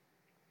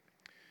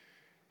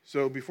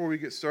So before we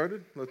get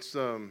started, let's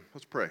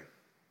pray.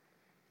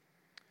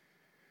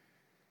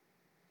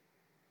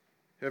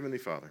 Heavenly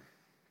Father,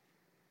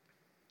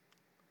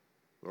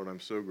 Lord, I'm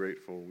so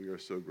grateful, we are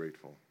so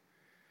grateful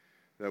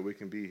that we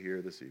can be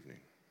here this evening.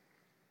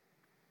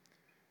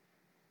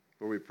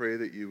 Lord, we pray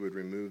that you would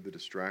remove the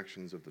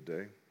distractions of the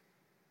day.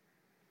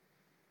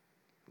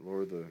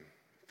 Lord, the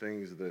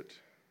things that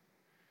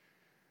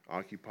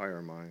occupy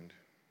our mind,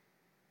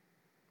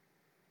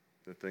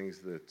 the things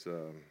that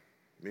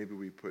maybe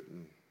we put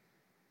in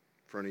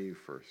front of you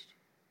first.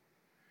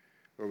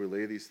 Lord, we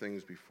lay these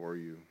things before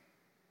you.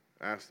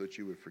 Ask that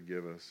you would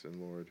forgive us,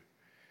 and Lord,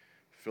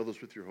 fill us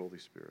with your Holy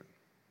Spirit.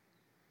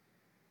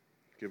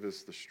 Give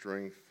us the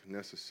strength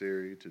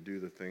necessary to do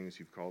the things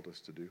you've called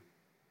us to do,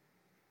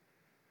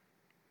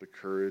 the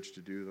courage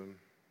to do them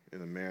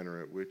in a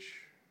manner at which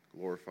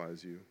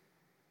glorifies you.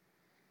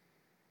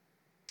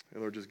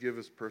 And Lord, just give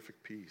us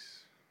perfect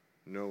peace,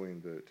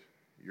 knowing that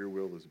your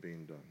will is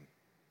being done.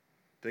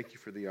 Thank you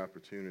for the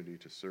opportunity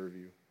to serve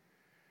you.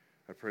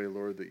 I pray,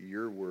 Lord, that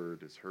your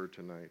word is heard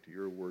tonight,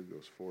 your word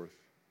goes forth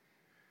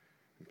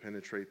and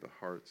penetrate the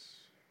hearts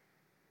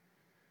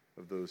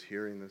of those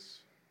hearing this.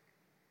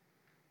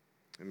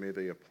 And may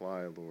they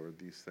apply, Lord,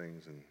 these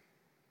things in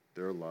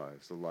their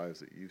lives, the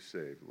lives that you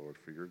saved, Lord,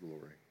 for your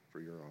glory,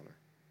 for your honor.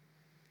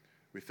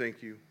 We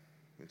thank you.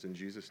 It's in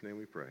Jesus' name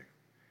we pray.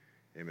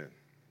 Amen.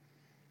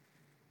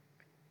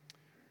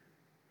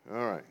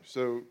 All right,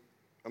 so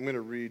I'm going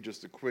to read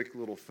just a quick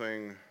little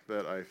thing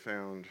that I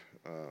found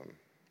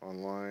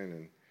online,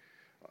 and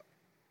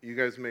you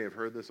guys may have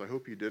heard this. I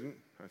hope you didn't.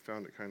 I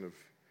found it kind of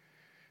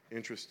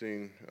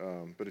interesting,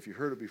 but if you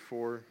heard it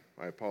before,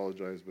 I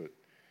apologize, but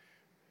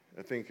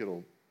I think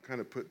it'll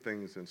kind of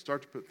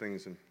start to put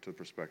things into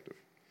perspective.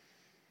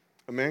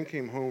 A man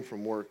came home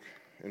from work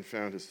and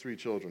found his 3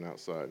 children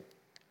outside,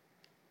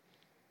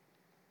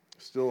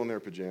 still in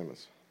their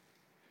pajamas,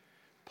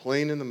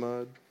 playing in the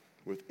mud,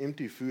 with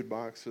empty food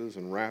boxes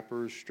and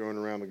wrappers strewn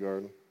around the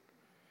garden.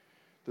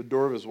 The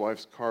door of his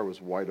wife's car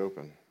was wide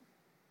open,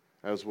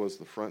 as was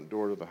the front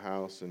door to the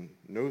house, and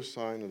no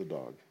sign of the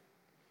dog.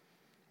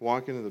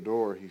 Walking to the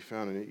door, he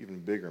found an even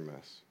bigger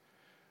mess.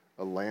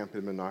 A lamp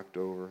had been knocked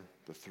over,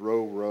 the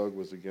throw rug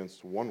was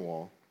against one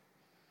wall,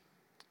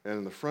 and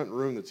in the front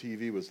room, the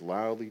TV was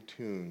loudly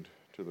tuned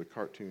to the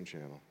cartoon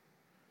channel.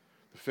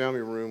 The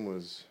family room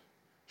was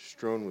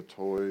strewn with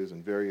toys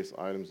and various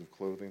items of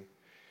clothing.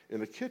 In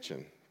the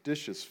kitchen,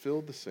 dishes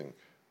filled the sink.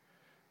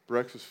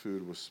 Breakfast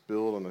food was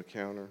spilled on the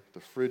counter. The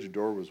fridge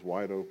door was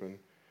wide open,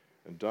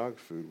 and dog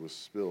food was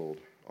spilled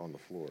on the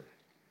floor.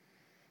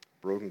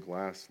 Broken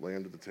glass lay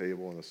under the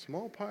table, and a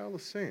small pile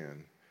of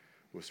sand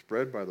was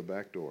spread by the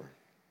back door.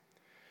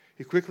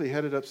 He quickly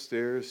headed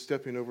upstairs,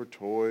 stepping over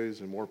toys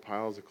and more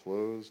piles of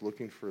clothes,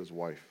 looking for his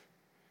wife.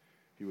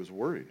 He was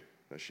worried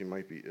that she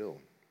might be ill,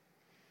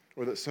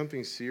 or that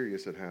something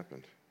serious had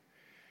happened.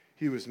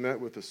 He was met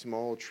with a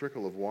small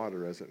trickle of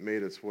water as it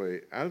made its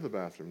way out of the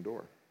bathroom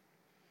door.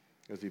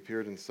 As he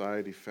peered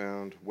inside, he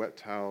found wet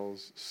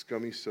towels,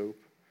 scummy soap,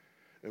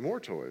 and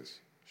more toys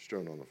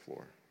strewn on the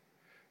floor.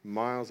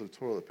 Miles of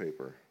toilet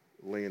paper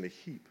lay in a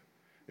heap,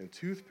 and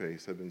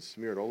toothpaste had been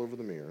smeared all over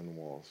the mirror and the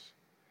walls.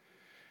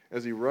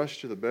 As he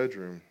rushed to the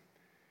bedroom,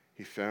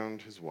 he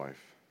found his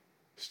wife,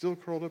 still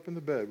curled up in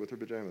the bed with her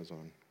pajamas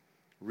on,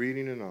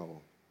 reading a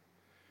novel.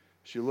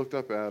 She looked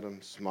up at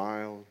him,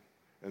 smiled,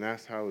 and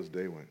asked how his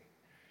day went.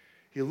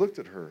 He looked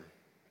at her,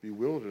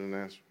 bewildered, and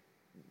asked,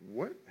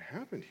 "What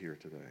happened here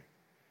today?"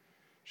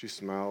 She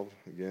smiled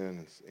again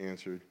and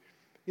answered,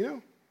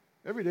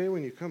 "Every day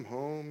when you come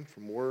home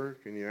from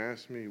work and you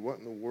ask me, what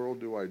in the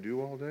world do I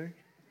do all day?"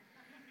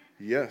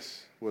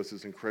 "Yes," was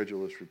his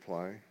incredulous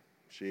reply.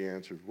 She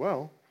answered,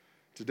 "Well,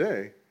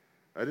 today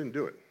I didn't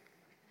do it."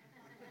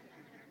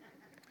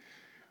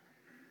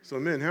 So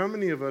men, how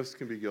many of us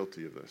can be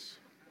guilty of this,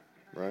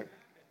 right?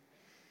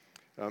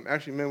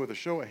 Actually, men, with a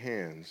show of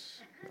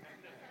hands.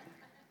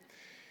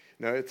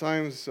 Now, at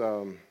times,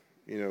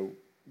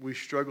 we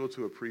struggle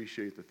to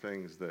appreciate the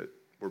things that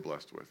we're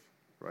blessed with,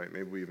 right?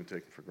 Maybe we even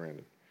take them for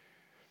granted.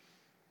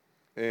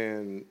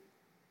 And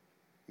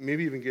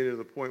maybe even get to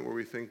the point where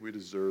we think we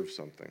deserve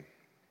something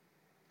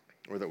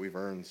or that we've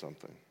earned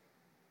something.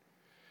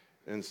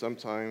 And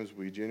sometimes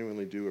we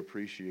genuinely do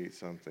appreciate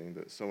something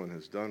that someone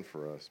has done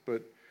for us.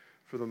 But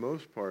for the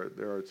most part,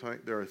 there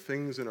are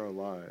things in our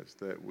lives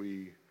that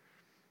we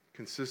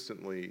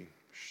consistently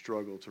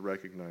struggle to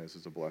recognize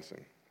as a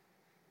blessing.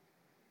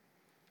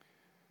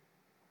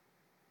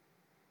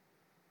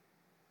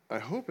 I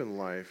hope in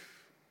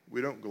life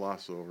we don't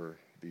gloss over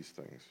these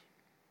things.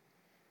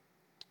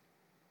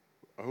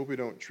 I hope we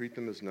don't treat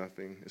them as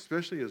nothing,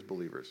 especially as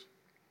believers.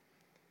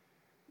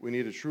 We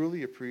need to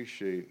truly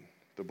appreciate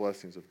the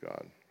blessings of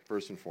God,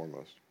 first and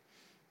foremost,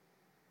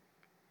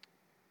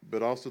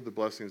 but also the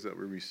blessings that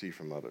we receive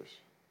from others.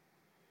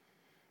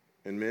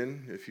 And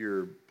men, if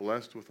you're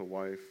blessed with a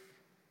wife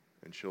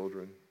and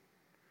children,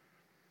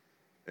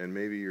 and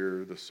maybe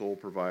you're the sole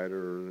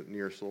provider or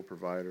near sole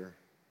provider,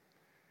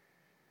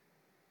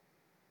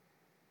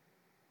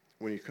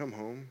 when you come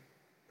home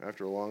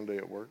after a long day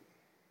at work,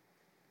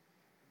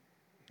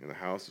 and the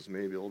house is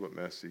maybe a little bit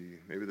messy,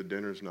 maybe the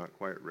dinner's not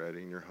quite ready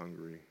and you're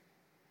hungry,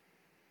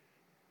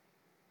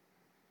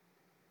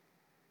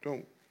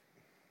 don't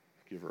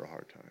give her a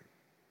hard time.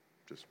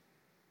 Just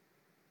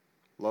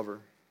love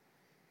her.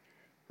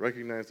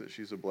 Recognize that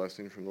she's a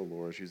blessing from the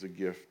Lord. She's a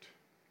gift.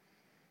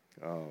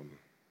 And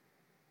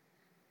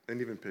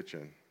even pitch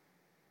in.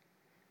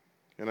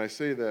 And I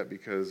say that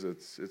because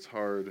it's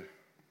hard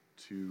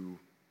to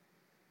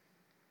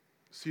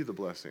see the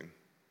blessing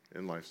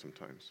in life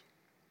sometimes.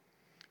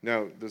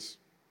 Now, this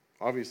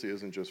obviously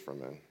isn't just for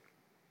men.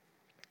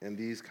 And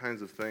these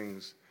kinds of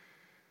things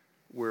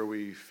where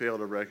we fail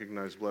to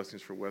recognize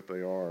blessings for what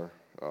they are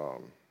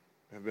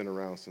have been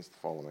around since the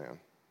fall of man.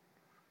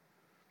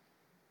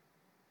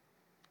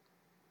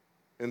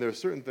 And there are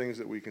certain things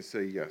that we can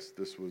say, yes,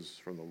 this was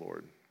from the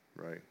Lord,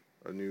 right?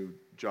 A new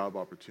job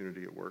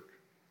opportunity at work.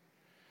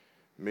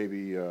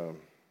 Maybe,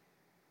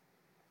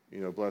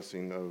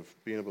 blessing of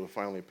being able to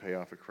finally pay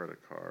off a credit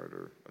card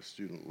or a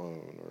student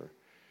loan or,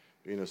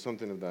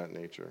 something of that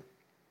nature.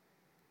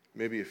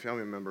 Maybe a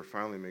family member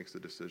finally makes the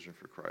decision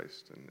for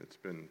Christ, and it's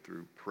been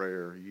through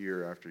prayer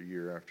year after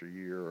year after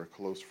year, or a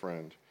close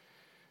friend.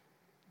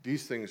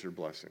 These things are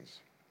blessings.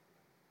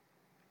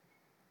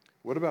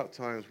 What about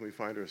times when we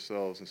find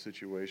ourselves in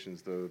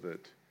situations, though,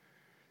 that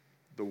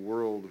the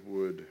world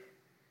would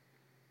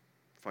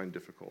find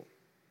difficult?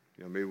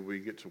 Maybe we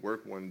get to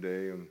work one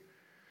day and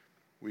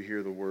we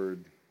hear the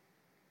word,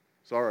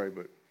 sorry,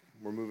 but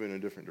we're moving in a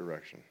different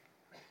direction,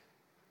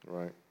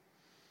 right?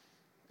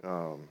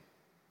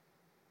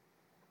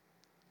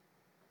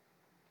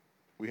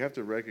 We have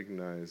to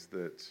recognize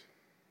that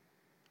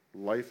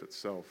life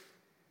itself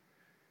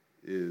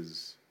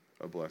is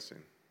a blessing,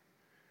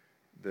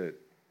 that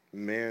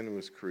man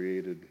was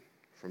created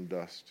from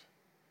dust,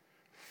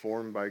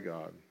 formed by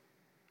God,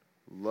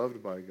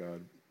 loved by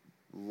God,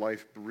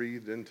 life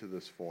breathed into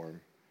this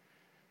form.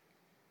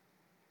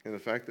 And the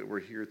fact that we're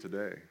here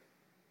today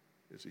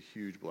is a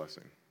huge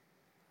blessing.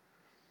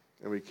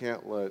 And we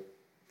can't let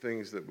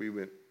things that we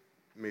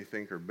may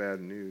think are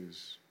bad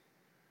news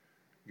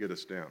get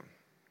us down.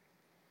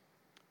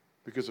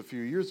 Because a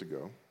few years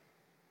ago,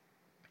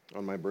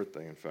 on my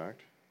birthday, in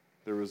fact,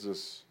 there was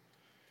this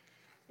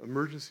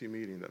emergency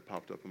meeting that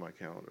popped up on my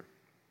calendar.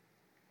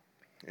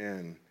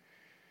 And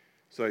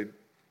so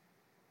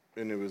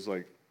it was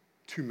like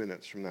 2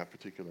 minutes from that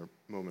particular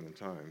moment in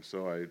time.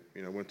 So I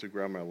went to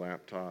grab my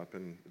laptop,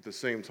 and at the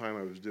same time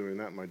I was doing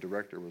that, my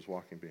director was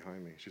walking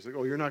behind me. She's like,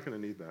 "Oh, you're not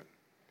going to need that."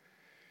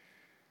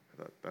 I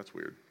thought, that's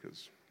weird,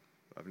 because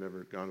I've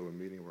never gone to a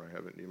meeting where I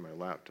haven't needed my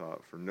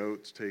laptop for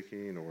notes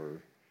taking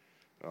or,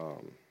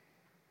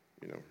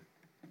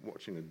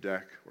 watching a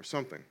deck or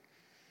something.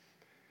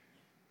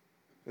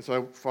 And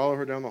so I follow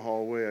her down the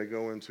hallway. I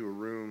go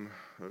into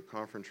a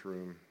conference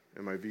room,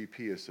 and my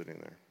VP is sitting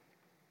there.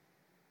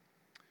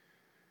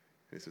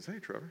 And he says, "Hey,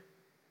 Trevor."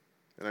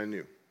 And I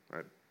knew,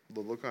 right?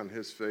 The look on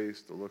his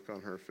face, the look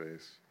on her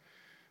face,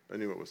 I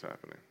knew what was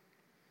happening.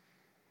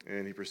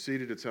 And he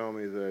proceeded to tell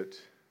me that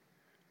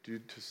due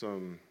to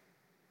some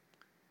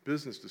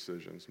business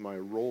decisions, my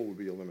role would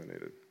be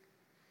eliminated.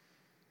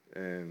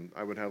 And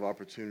I would have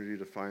opportunity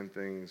to find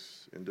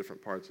things in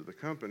different parts of the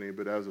company,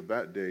 but as of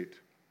that date,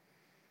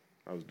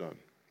 I was done.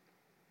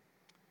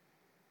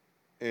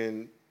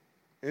 And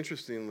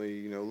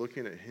interestingly,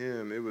 looking at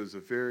him, it was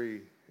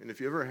and if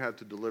you ever had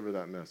to deliver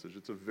that message,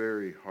 it's a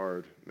very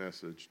hard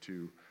message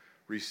to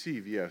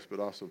receive, yes, but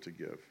also to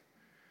give.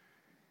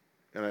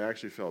 And I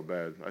actually felt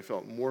bad. I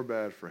felt more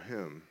bad for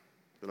him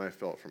than I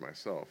felt for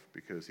myself,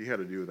 because he had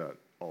to do that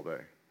all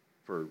day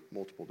for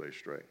multiple days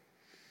straight.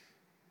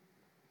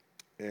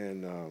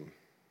 And,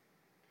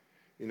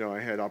 I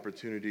had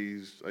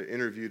opportunities. I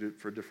interviewed it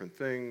for different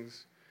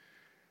things,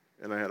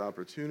 and I had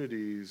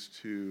opportunities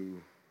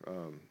to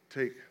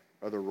take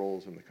other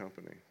roles in the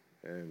company,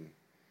 and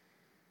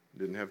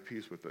didn't have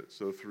peace with it.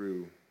 So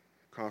through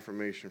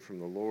confirmation from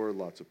the Lord,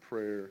 lots of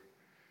prayer,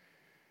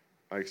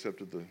 I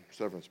accepted the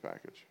severance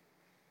package.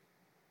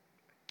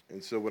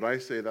 And so would I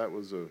say that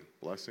was a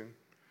blessing?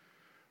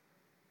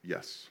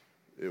 Yes.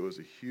 It was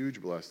a huge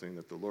blessing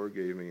that the Lord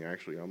gave me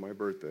actually on my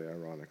birthday,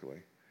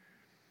 ironically.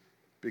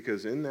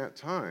 Because in that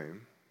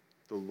time,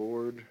 the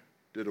Lord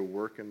did a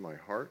work in my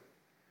heart,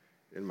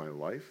 in my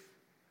life.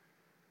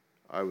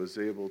 I was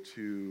able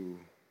to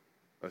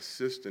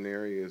assist in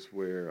areas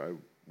where I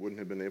wouldn't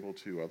have been able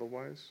to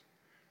otherwise.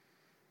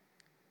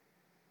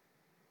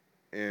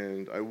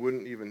 And I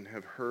wouldn't even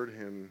have heard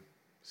him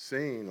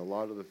saying a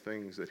lot of the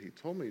things that he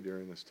told me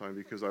during this time,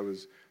 because I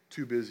was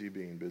too busy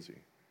being busy.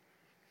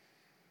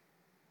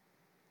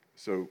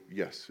 So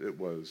yes, it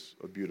was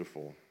a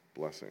beautiful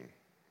blessing.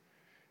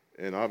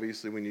 And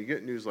obviously when you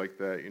get news like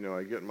that,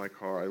 I get in my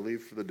car, I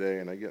leave for the day,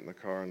 and I get in the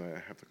car and I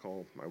have to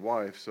call my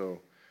wife.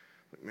 So,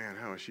 man,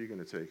 how is she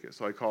going to take it?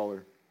 So I call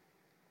her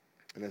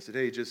and I said,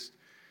 "Hey,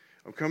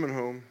 I'm coming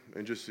home,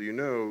 and just so you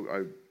know,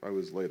 I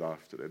was laid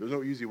off today." There's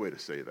no easy way to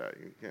say that.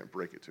 You can't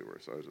break it to her.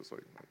 So I was just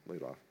like,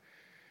 laid off.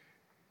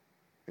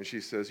 And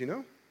she says,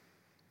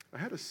 I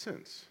had a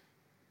sense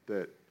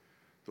that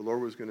the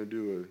Lord was going to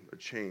do a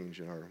change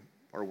in our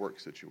our work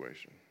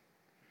situation.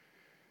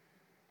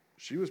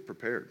 She was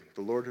prepared.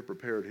 The Lord had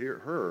prepared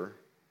her.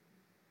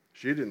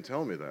 She didn't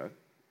tell me that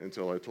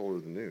until I told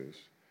her the news.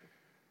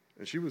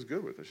 And she was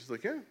good with it. She's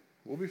like, yeah,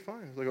 we'll be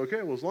fine. I was like,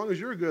 okay, well, as long as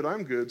you're good,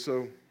 I'm good.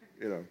 So,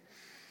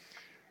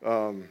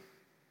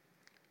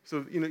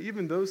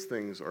 even those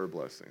things are a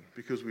blessing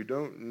because we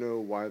don't know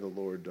why the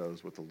Lord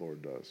does what the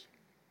Lord does.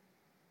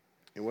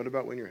 And what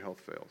about when your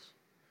health fails?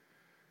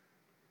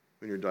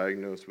 When you're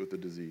diagnosed with a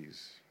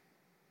disease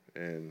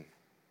and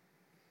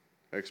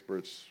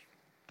experts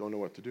don't know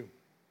what to do?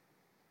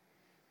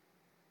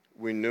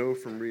 We know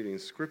from reading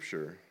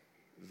Scripture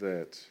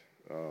that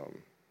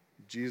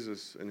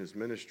Jesus in his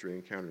ministry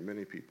encountered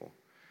many people.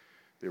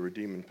 They were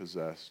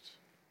demon-possessed.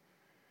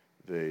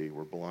 They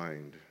were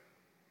blind,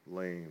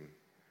 lame,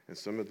 and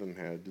some of them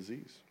had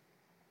disease.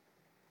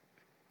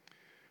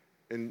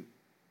 And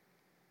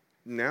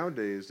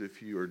nowadays,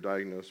 if you are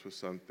diagnosed with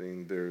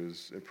something,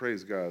 and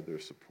praise God,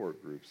 there's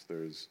support groups.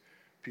 There's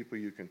people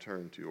you can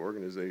turn to,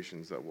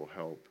 organizations that will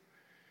help,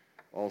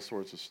 all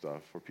sorts of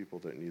stuff for people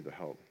that need the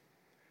help.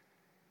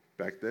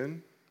 Back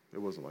then, it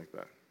wasn't like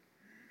that.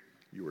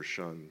 You were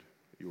shunned.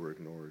 You were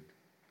ignored.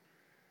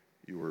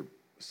 You were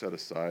set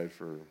aside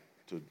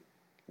to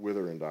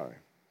wither and die.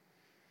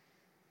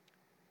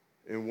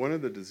 And one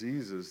of the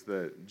diseases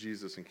that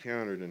Jesus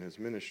encountered in his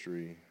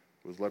ministry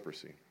was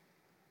leprosy.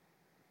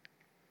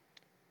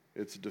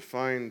 It's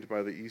defined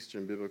by the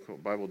Eastern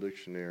Bible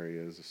Dictionary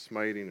as a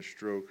smiting, a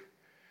stroke,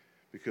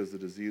 because the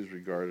disease is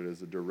regarded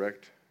as a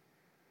direct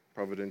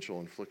providential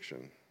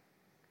infliction.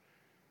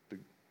 The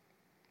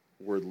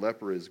word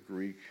leper is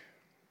Greek,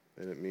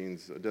 and it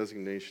means a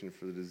designation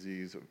for the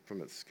disease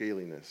from its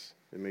scaliness.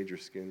 It made your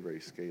skin very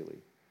scaly.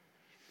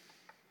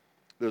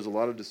 There's a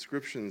lot of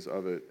descriptions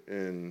of it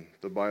in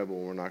the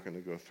Bible. We're not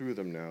going to go through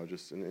them now,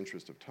 just in the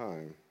interest of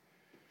time.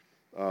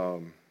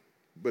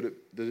 But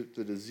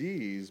the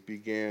disease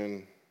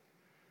began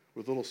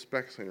with little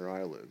specks on your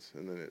eyelids,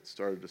 and then it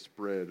started to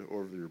spread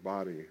over your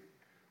body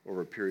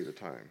over a period of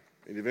time.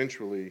 And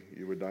eventually,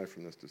 you would die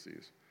from this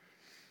disease.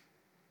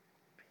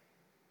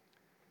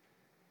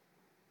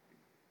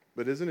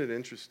 But isn't it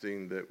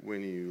interesting that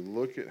when you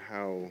look at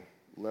how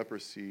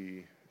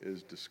leprosy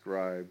is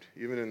described,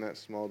 even in that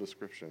small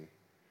description,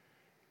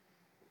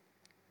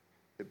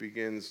 it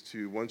begins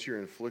to, once you're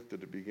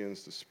inflicted, it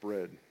begins to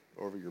spread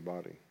over your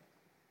body.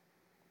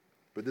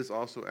 But this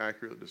also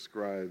accurately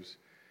describes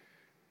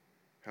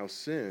how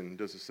sin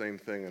does the same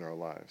thing in our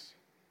lives.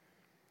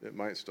 It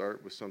might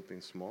start with something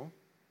small.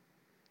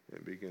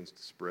 It begins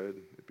to spread.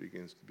 It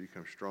begins to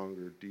become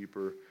stronger,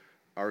 deeper.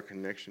 Our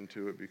connection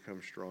to it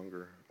becomes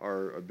stronger.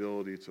 Our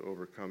ability to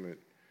overcome it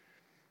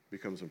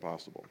becomes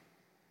impossible.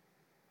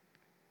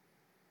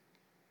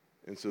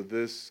 And so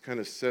this kind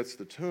of sets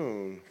the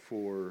tone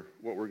for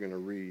what we're going to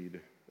read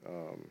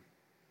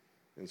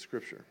in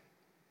Scripture.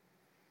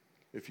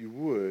 If you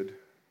would,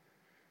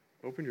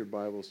 open your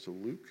Bibles to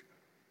Luke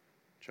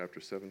chapter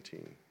 17.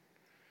 And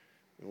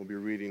we'll be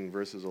reading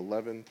verses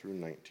 11 through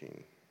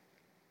 19.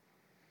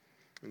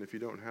 And if you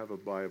don't have a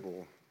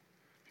Bible,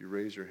 if you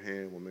raise your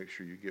hand, we'll make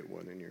sure you get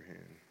one in your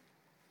hand.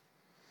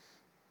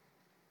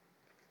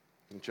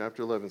 In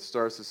chapter 11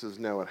 starts, it says,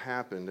 "Now it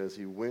happened as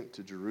he went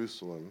to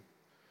Jerusalem,"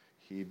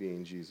 he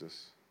being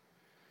Jesus,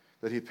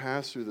 "that he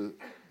passed through the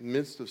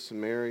midst of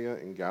Samaria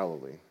and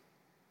Galilee.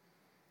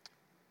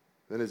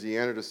 Then as he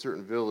entered a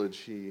certain village,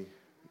 he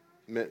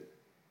met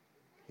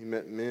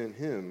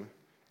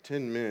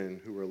 10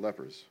 men who were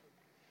lepers,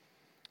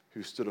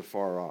 who stood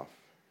afar off.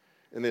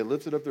 And they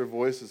lifted up their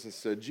voices and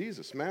said,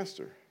 'Jesus,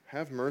 Master,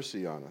 have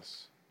mercy on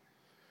us.'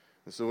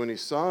 And so when he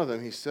saw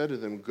them, he said to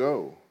them,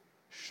 'Go,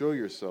 show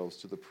yourselves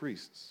to the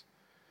priests.'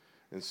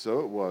 And so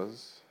it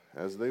was,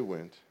 as they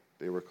went,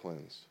 they were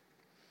cleansed.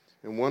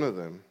 And one of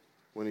them,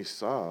 when he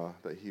saw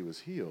that he was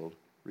healed,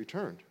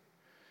 returned,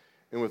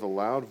 and with a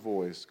loud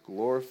voice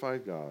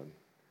glorified God,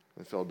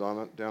 and fell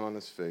down on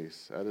his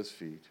face at his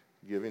feet,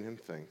 giving him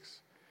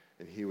thanks.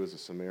 And he was a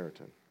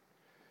Samaritan.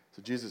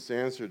 So Jesus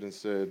answered and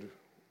said,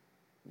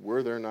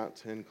 'Were there not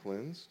 10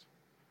 cleansed?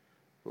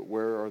 But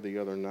where are the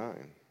other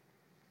 9?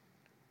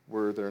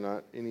 Were there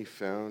not any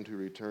found who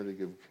returned to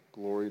give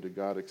glory to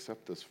God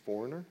except this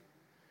foreigner?'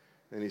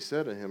 And he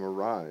said to him,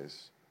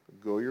 'Arise,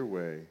 go your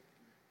way,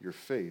 your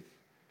faith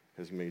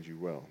has made you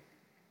well.'"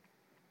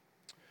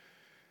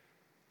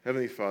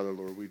 Heavenly Father,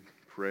 Lord, we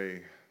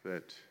pray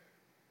that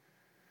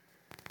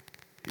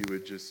you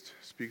would just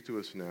speak to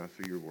us now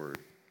through your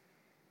word.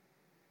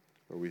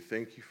 Lord, we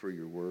thank you for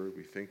your word.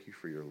 We thank you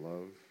for your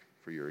love,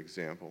 for your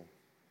example.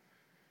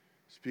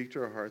 Speak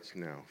to our hearts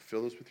now.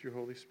 Fill us with your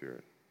Holy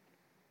Spirit.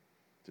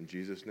 It's in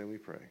Jesus' name we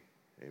pray.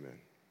 Amen.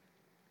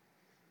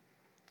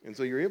 And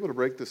so you're able to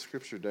break this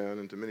scripture down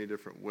into many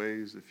different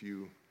ways if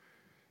you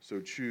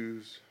so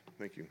choose.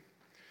 Thank you.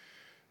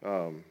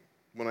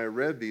 When I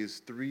read these,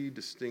 3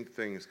 distinct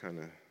things kind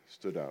of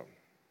stood out: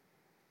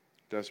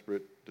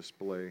 desperate,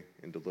 display,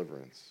 and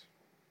deliverance.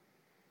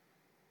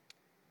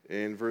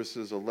 In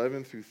verses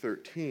 11 through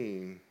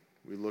 13,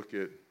 we look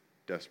at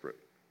desperate.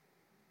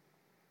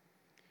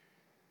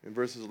 In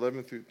verses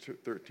 11 through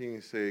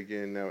 13, say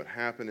again, "Now it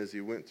happened as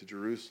he went to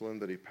Jerusalem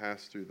that he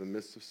passed through the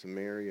midst of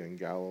Samaria and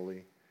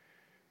Galilee.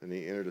 Then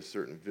he entered a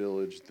certain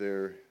village.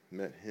 There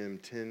met him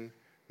 10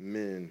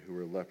 men who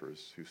were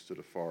lepers, who stood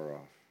afar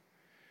off.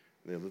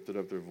 And they lifted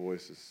up their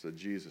voices and said,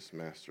 'Jesus,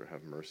 Master,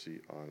 have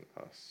mercy on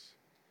us.'"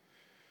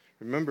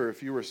 Remember,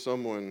 if you were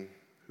someone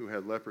who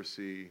had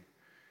leprosy,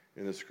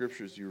 in the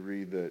scriptures you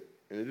read that,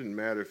 and it didn't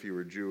matter if you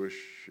were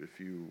Jewish, if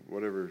you,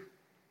 whatever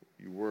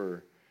you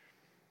were,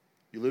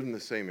 you lived in the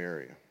same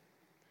area.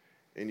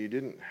 And you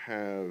didn't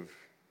have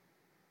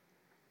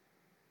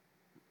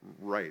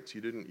rights.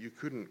 You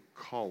couldn't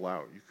call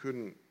out. You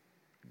couldn't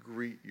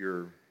greet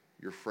your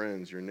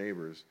friends, your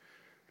neighbors,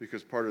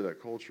 because part of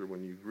that culture,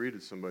 when you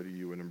greeted somebody,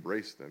 you would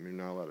embrace them. You're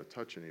not allowed to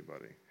touch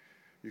anybody.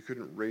 You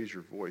couldn't raise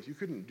your voice. You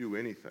couldn't do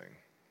anything.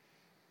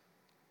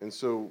 And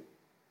so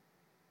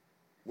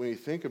when you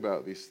think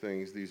about these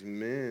things, these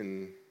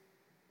men,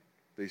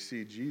 they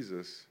see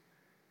Jesus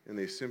and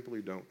they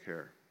simply don't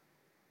care.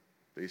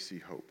 They see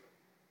hope.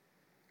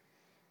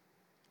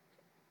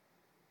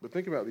 But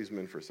think about these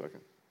men for a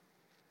second.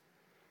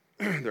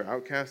 They're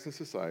outcasts in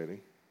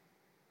society.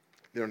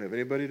 They don't have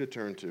anybody to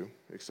turn to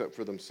except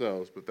for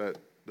themselves, but that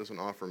doesn't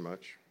offer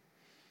much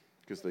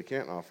because they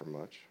can't offer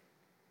much.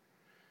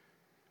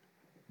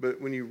 But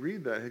when you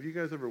read that, have you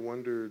guys ever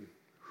wondered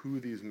who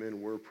these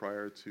men were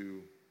prior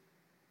to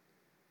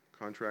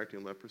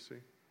contracting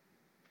leprosy?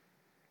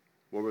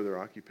 What were their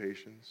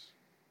occupations?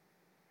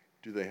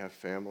 Do they have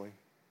family?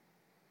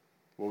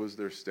 What was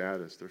their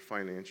status, their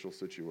financial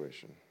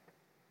situation?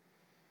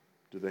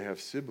 Do they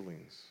have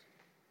siblings,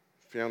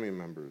 family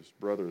members,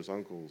 brothers,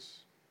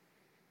 uncles?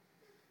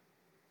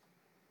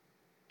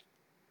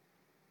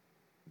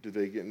 Do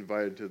they get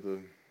invited to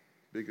the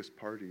biggest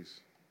parties?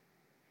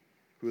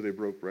 Who they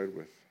broke bread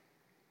with?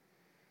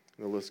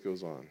 And the list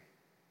goes on.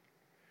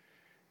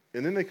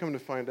 And then they come to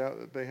find out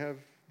that they have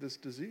this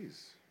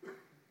disease.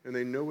 And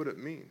they know what it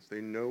means.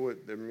 They know what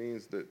it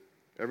means, that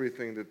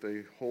everything that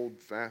they hold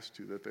fast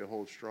to, that they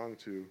hold strong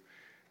to,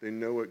 they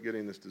know what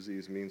getting this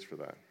disease means for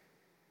that.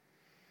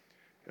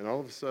 And all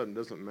of a sudden, it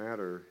doesn't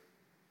matter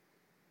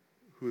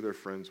who their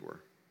friends were,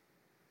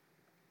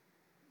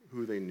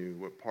 who they knew,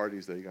 what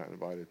parties they got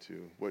invited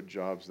to, what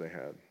jobs they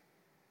had.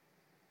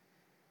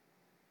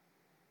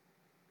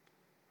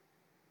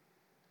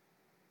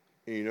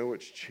 And you know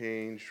what's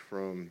changed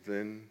from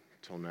then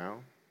till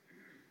now?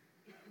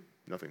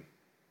 Nothing.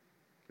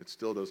 It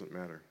still doesn't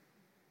matter.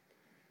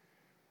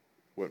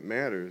 What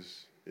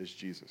matters is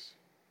Jesus.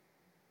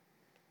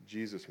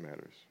 Jesus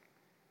matters.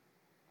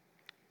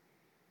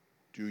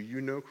 Do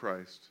you know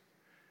Christ,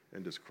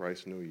 and does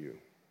Christ know you?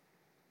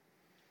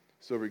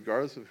 So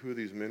regardless of who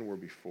these men were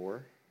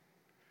before,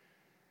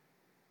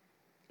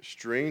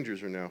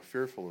 strangers are now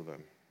fearful of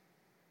them,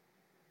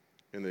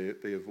 and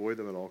they avoid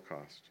them at all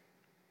cost.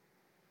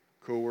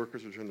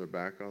 Co-workers will turn their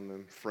back on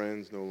them.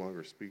 Friends no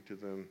longer speak to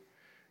them.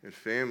 And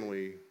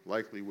family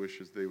likely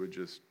wishes they would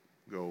just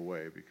go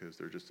away because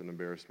they're just an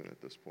embarrassment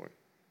at this point.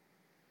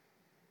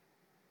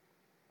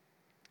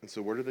 And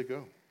so where do they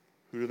go?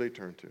 Who do they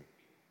turn to?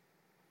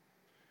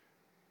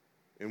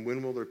 And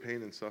when will their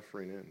pain and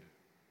suffering end?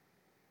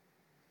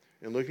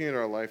 And looking at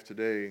our life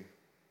today,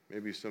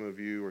 maybe some of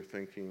you are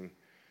thinking,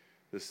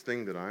 this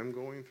thing that I'm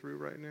going through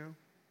right now,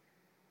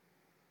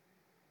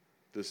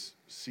 this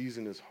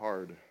season is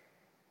hard.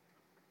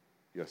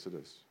 Yes, it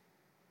is.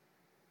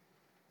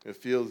 It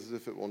feels as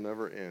if it will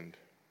never end.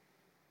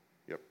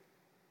 Yep.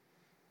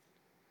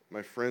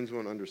 My friends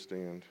won't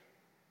understand.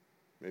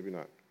 Maybe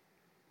not.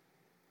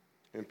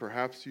 And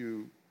perhaps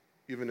you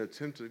even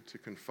attempted to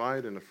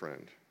confide in a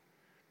friend,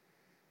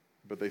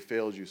 but they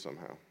failed you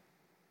somehow.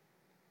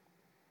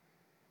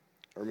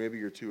 Or maybe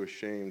you're too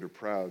ashamed or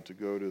proud to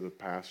go to the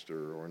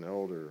pastor or an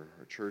elder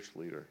or church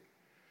leader.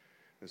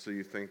 And so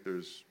you think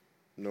there's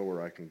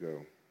nowhere I can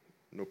go,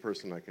 no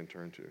person I can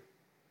turn to.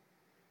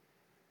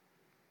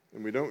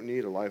 And we don't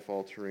need a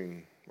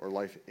life-altering or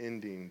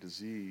life-ending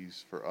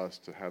disease for us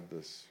to have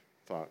this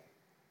thought.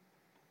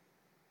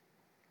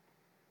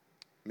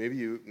 Maybe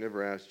you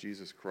never asked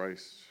Jesus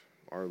Christ,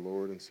 our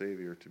Lord and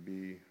Savior, to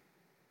be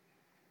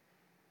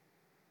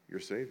your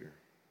Savior.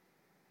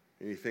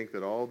 And you think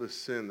that all this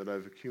sin that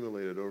I've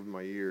accumulated over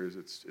my years,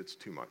 it's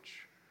too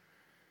much.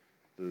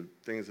 The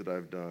things that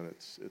I've done,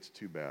 it's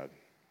too bad.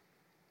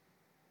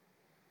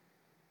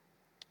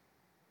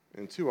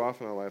 And too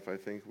often in our life, I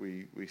think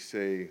we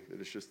say that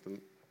it's just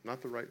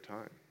not the right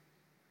time.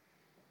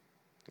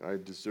 I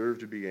deserve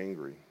to be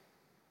angry.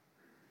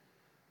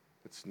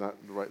 It's not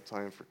the right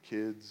time for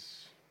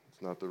kids.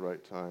 It's not the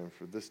right time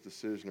for this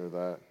decision or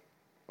that.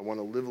 I want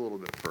to live a little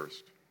bit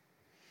first.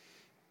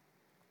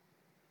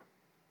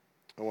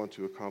 I want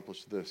to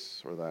accomplish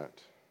this or that.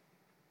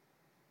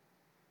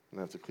 And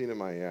I have to clean up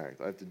my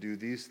act. I have to do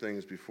these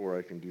things before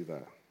I can do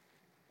that.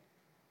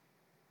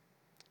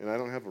 And I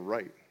don't have a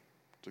right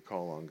to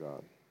call on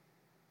God.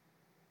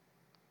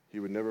 He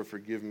would never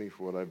forgive me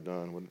for what I've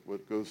done,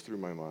 what goes through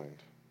my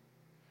mind.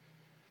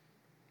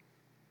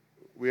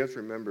 We have to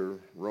remember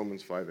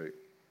Romans 5:8.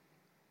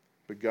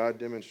 But God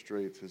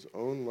demonstrates his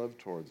own love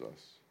towards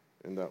us,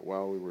 and that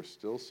while we were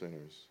still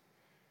sinners,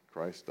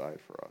 Christ died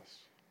for us.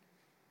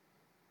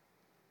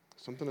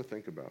 Something to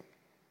think about.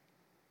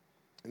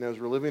 And as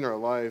we're living our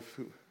life,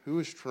 who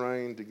is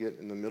trying to get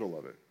in the middle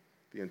of it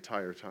the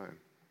entire time?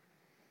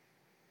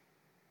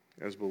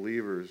 As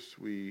believers,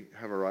 we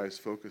have our eyes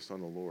focused on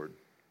the Lord.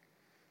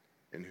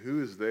 And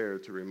who is there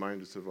to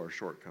remind us of our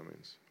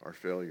shortcomings, our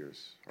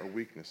failures, our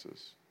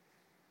weaknesses?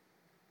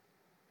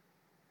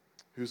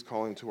 Who's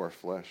calling to our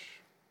flesh,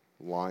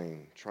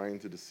 lying, trying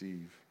to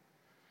deceive,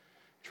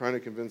 trying to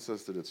convince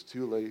us that it's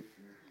too late,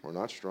 we're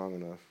not strong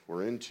enough,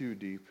 we're in too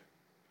deep,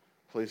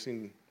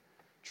 placing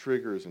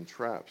triggers and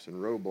traps and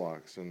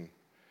roadblocks and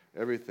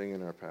everything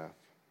in our path.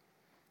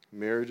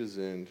 Marriages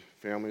end,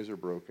 families are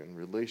broken,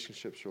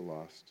 relationships are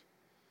lost.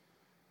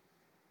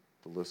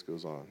 The list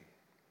goes on.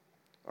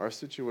 Our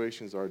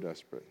situations are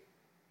desperate.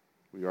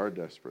 We are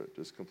desperate,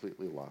 just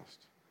completely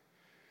lost.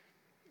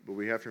 But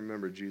we have to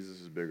remember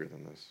Jesus is bigger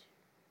than this.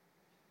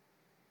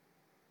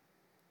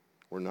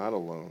 We're not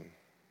alone.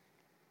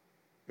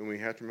 And we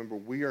have to remember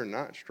we are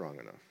not strong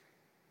enough,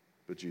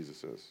 but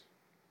Jesus is.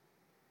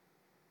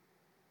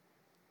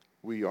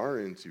 We are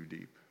in too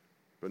deep,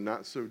 but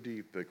not so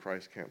deep that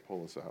Christ can't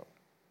pull us out.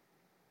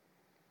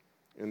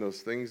 And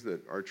those things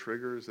that are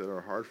triggers that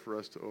are hard for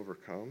us to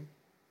overcome,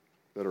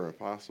 that are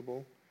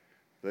impossible,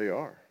 they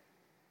are.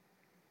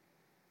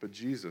 But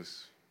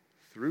Jesus,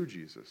 through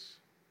Jesus,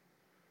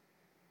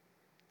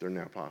 they're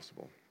now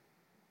possible.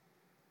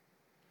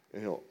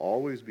 And he'll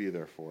always be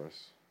there for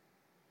us.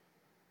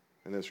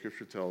 And as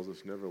Scripture tells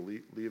us, never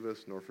leave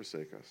us nor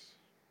forsake us.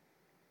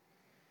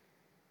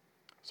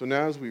 So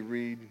now as we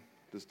read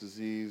this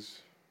disease,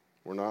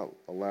 we're not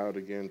allowed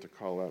again to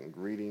call out in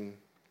greeting.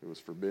 It was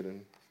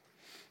forbidden.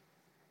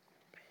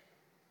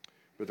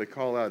 But they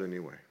call out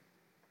anyway.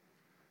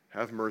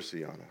 Have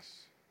mercy on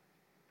us.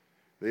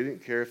 They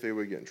didn't care if they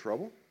would get in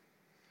trouble.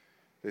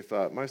 They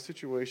thought, my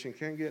situation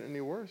can't get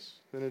any worse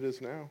than it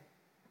is now.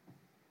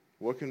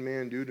 What can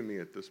man do to me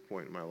at this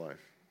point in my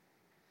life?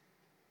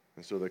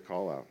 And so they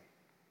call out.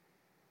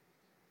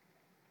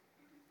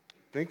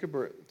 Think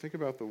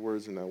about the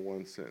words in that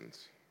one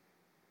sentence.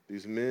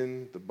 These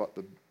men,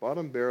 the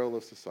bottom barrel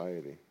of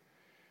society,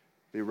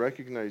 they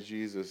recognize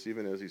Jesus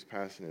even as he's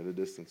passing at a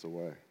distance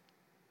away.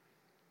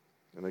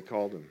 And they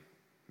called him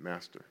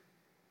Master.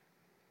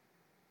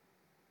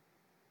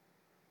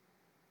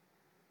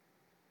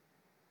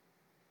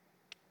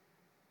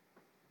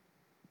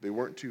 They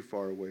weren't too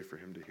far away for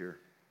him to hear.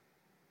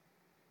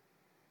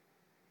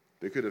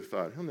 They could have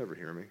thought, he'll never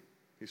hear me.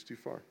 He's too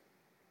far.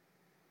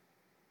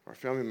 Our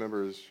family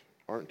members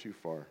aren't too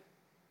far.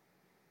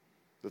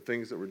 The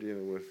things that we're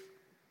dealing with,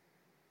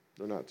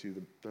 they're not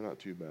too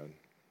bad.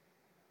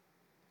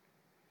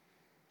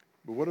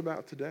 But what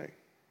about today?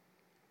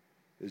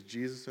 Is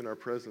Jesus in our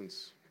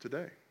presence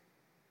today?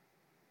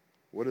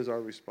 What is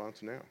our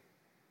response now?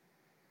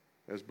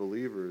 As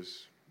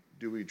believers,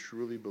 do we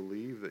truly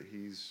believe that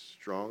he's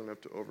strong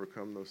enough to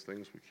overcome those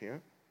things we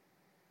can't?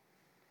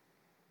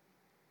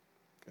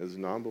 As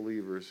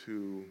non-believers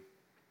who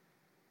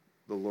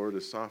the Lord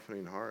is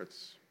softening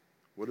hearts,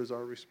 what is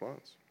our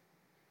response?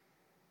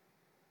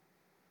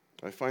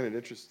 I find it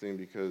interesting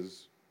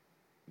because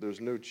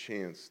there's no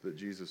chance that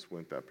Jesus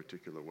went that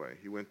particular way.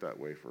 He went that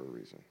way for a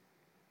reason.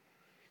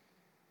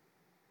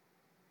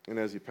 And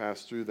as he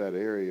passed through that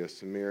area,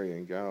 Samaria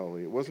and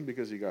Galilee, it wasn't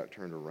because he got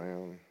turned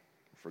around,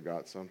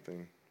 forgot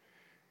something.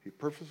 He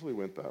purposely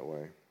went that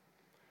way,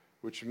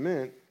 which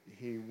meant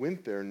he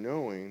went there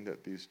knowing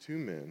that these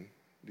 10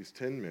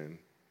 men,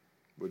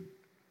 would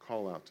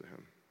call out to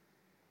him.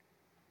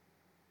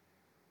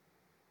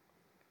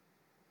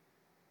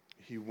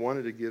 He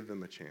wanted to give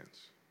them a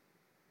chance.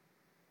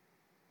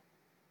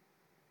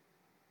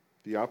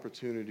 The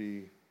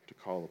opportunity to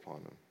call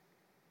upon him.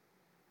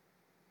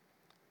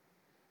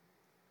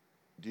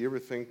 Do you ever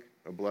think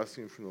a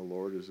blessing from the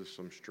Lord is just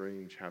some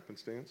strange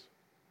happenstance?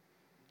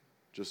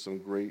 Just some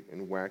great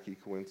and wacky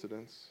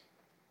coincidence?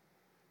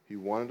 He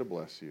wanted to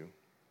bless you.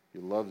 He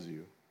loves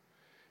you.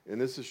 And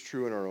this is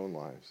true in our own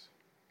lives.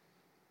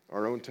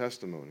 Our own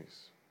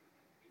testimonies.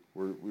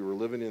 We were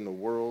living in the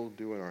world,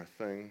 doing our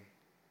thing,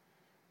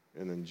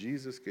 and then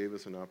Jesus gave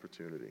us an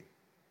opportunity.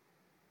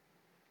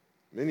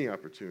 Many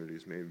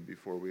opportunities maybe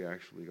before we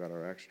actually got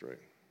our act straight.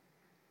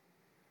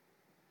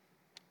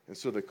 And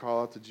so they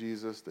call out to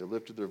Jesus, they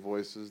lifted their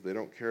voices, they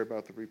don't care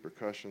about the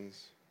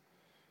repercussions,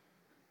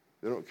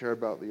 they don't care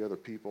about the other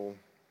people,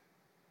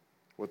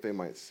 what they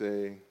might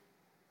say.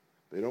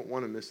 They don't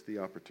want to miss the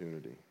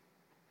opportunity.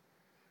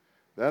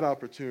 That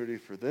opportunity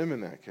for them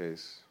in that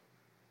case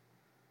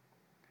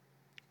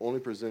only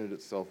presented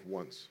itself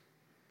once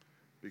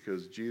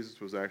because Jesus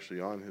was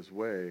actually on his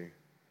way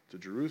to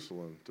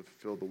Jerusalem to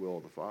fulfill the will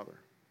of the Father.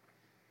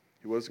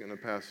 He wasn't going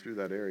to pass through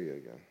that area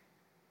again.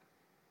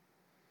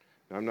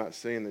 Now, I'm not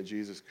saying that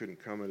Jesus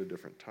couldn't come at a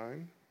different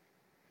time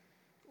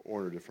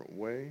or in a different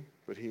way,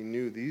 but he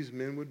knew these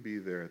men would be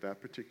there at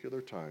that particular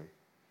time,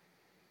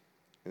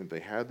 and they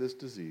had this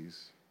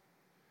disease,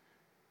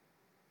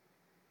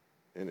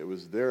 and it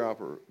was their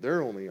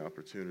only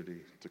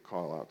opportunity to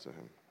call out to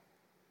him.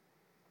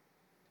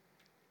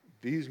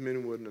 These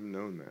men wouldn't have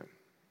known that,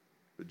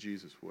 but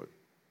Jesus would.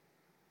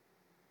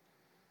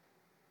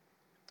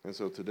 And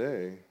so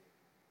today,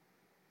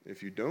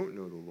 if you don't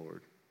know the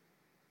Lord,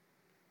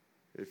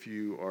 if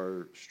you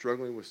are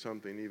struggling with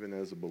something even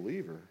as a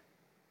believer,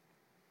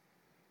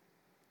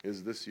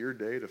 is this your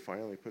day to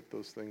finally put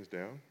those things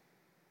down?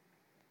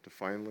 To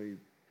finally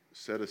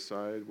set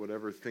aside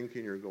whatever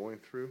thinking you're going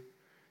through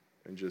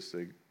and just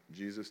say,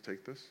 Jesus,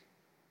 take this?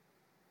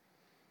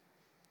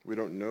 We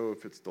don't know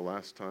if it's the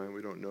last time.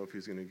 We don't know if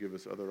he's going to give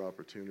us other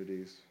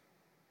opportunities.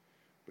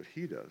 But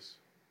he does.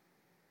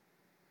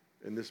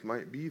 And this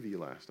might be the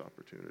last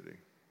opportunity.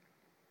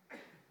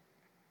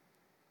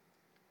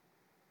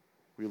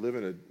 We live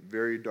in a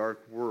very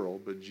dark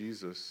world, but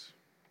Jesus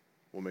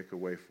will make a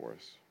way for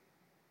us.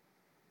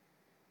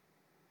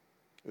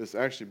 This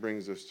actually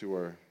brings us to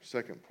our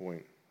second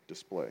point,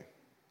 display.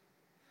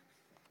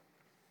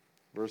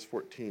 Verse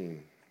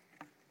 14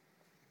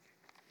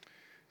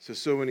 says,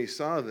 so when he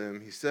saw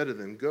them, he said to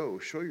them, go,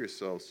 show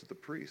yourselves to the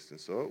priest. And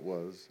so it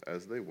was,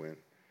 as they went,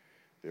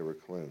 they were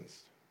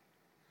cleansed.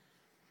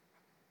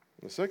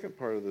 And the second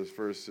part of this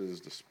verse is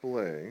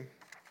display.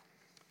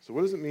 So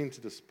what does it mean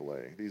to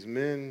display? These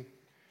men,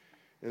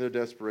 in their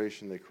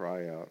desperation, they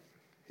cry out.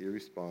 He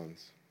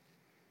responds.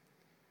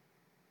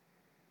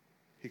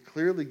 He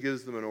clearly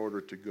gives them an order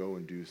to go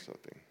and do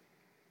something.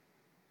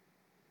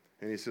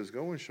 And he says,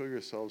 go and show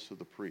yourselves to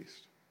the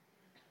priest.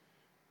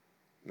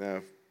 Now,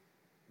 if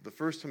the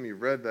first time you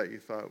read that, you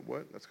thought,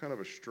 what? That's kind of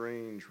a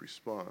strange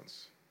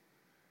response.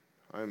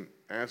 I'm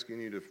asking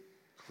you to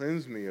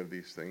cleanse me of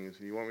these things,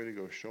 and you want me to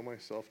go show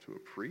myself to a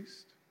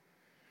priest?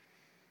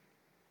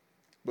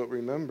 But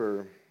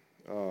remember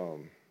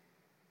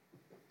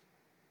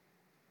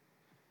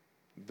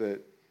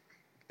that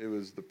it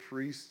was the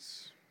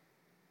priest's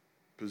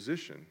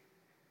position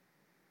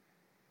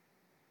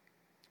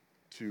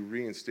to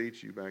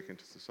reinstate you back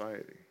into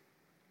society.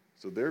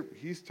 So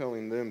he's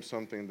telling them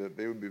something that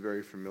they would be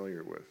very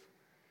familiar with.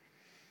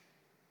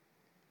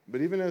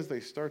 But even as they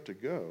start to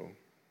go,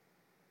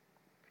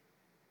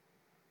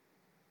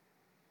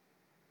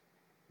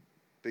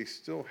 they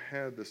still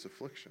had this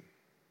affliction.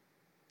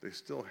 They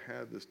still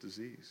had this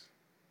disease.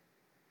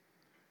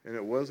 And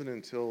it wasn't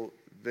until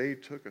they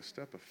took a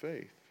step of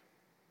faith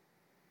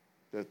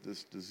that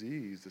this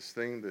disease, this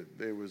thing that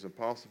it was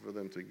impossible for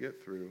them to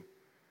get through,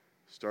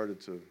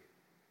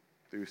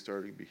 they were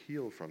starting to be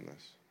healed from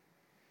this.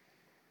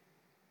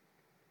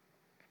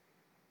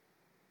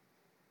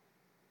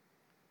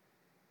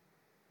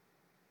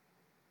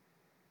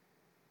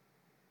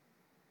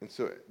 And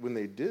so when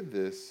they did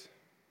this,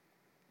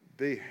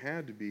 they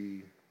had to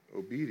be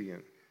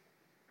obedient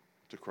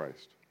to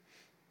Christ.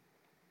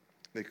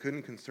 They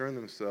couldn't concern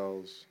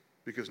themselves,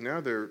 because now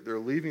they're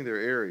leaving their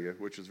area,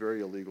 which is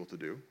very illegal to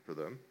do for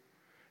them,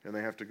 and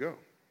they have to go.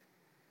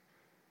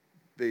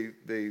 They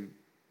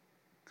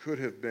could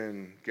have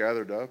been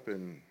gathered up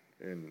and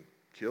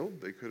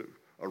killed. They could have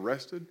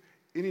arrested.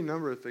 Any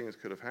number of things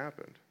could have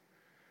happened.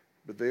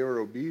 But they were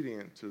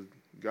obedient to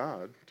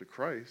God, to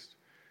Christ,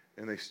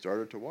 and they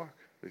started to walk.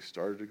 They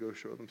started to go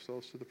show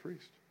themselves to the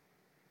priest.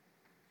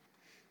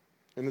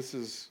 And this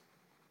is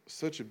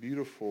such a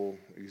beautiful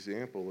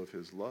example of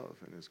his love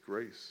and his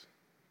grace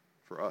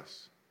for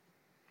us.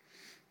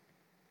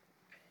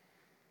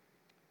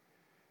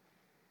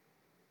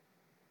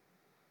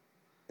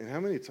 And how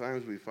many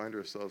times we find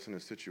ourselves in a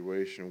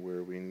situation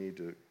where we need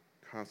to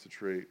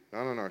concentrate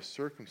not on our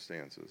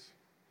circumstances,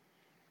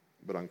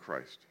 but on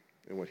Christ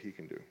and what he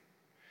can do.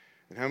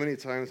 And how many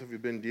times have we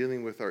been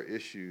dealing with our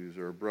issues,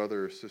 or a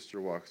brother or sister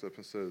walks up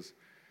and says,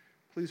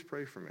 please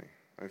pray for me.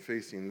 I'm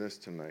facing this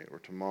tonight or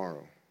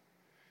tomorrow.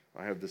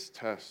 I have this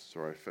test,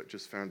 or I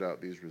just found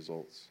out these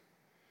results.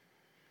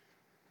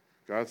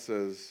 God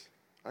says,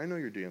 I know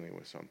you're dealing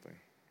with something.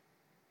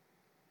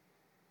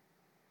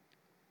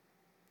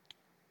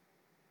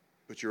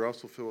 But you're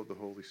also filled with the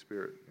Holy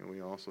Spirit, and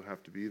we also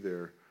have to be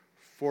there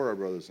for our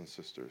brothers and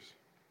sisters.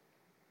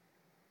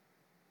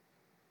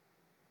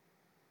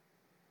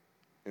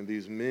 And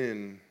these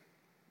men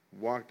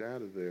walked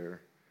out of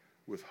there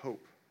with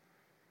hope,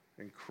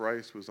 and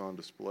Christ was on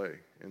display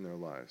in their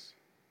lives.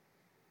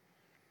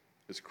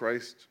 Is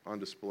Christ on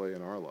display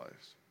in our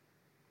lives?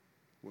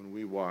 When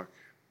we walk,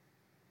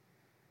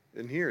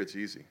 and here it's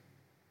easy,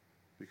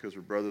 because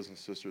we're brothers and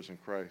sisters in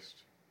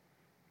Christ.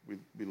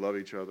 We love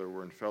each other,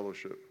 we're in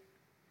fellowship.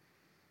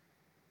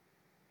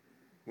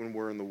 When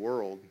we're in the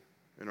world,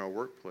 in our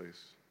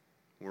workplace,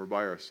 when we're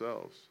by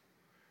ourselves,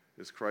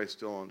 is Christ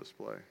still on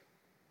display?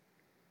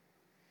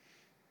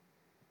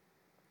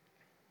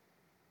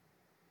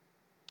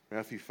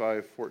 Matthew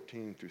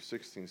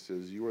 5:14-16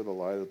 says, you are the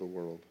light of the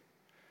world.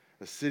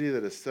 A city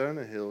that is set on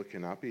a hill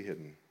cannot be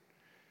hidden,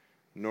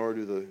 nor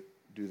do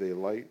they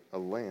light a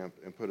lamp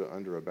and put it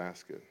under a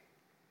basket,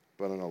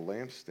 but on a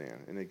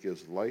lampstand, and it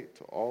gives light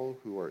to all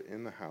who are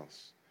in the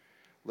house.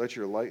 Let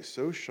your light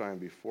so shine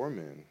before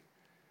men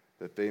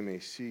that they may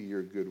see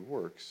your good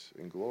works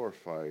and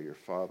glorify your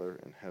Father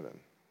in heaven.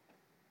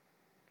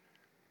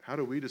 How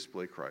do we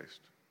display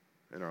Christ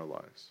in our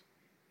lives,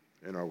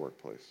 in our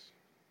workplace?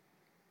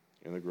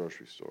 in the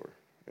grocery store,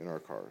 in our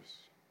cars.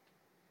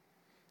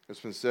 It's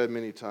been said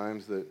many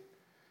times that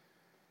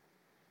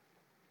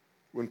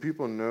when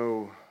people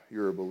know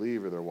you're a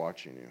believer, they're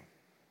watching you.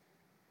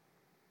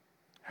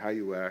 How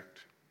you act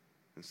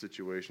in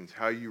situations,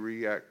 how you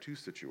react to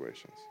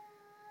situations.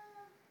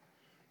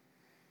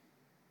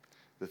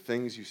 The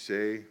things you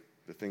say,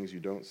 the things you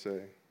don't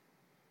say,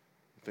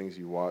 the things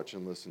you watch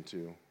and listen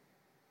to.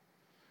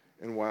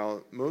 And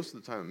while most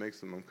of the time it makes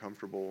them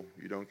uncomfortable,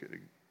 you don't get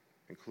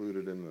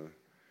included in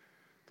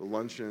the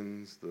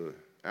luncheons, the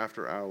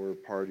after-hour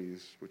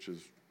parties, which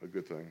is a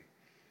good thing.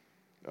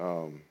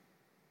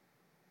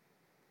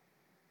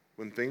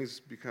 When things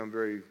become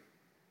very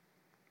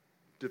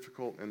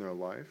difficult in their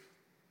life,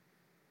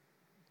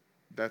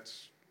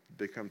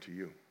 they come to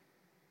you.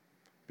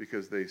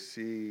 Because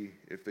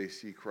if they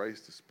see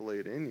Christ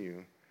displayed in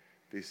you,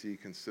 they see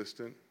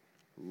consistent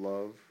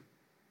love.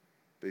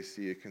 They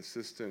see a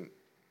consistent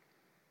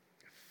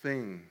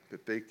thing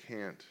that they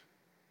can't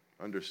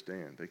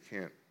understand, they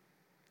can't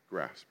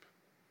grasp.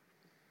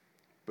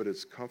 But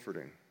it's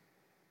comforting,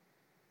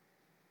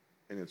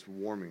 and it's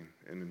warming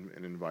and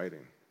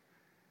inviting.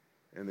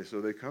 And so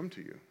they come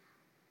to you,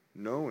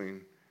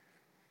 knowing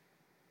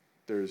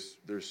there's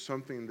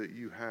something that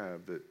you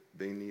have that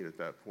they need at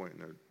that point in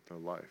their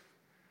life.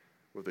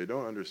 What they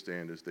don't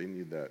understand is they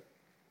need that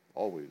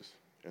always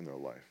in their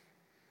life.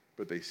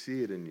 But they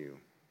see it in you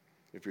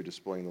if you're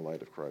displaying the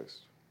light of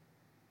Christ.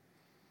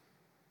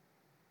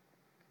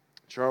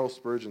 Charles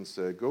Spurgeon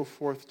said, "Go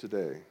forth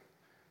today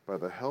by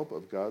the help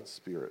of God's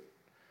Spirit,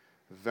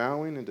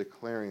 vowing and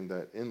declaring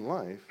that in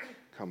life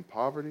come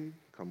poverty,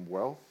 come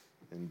wealth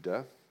and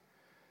death,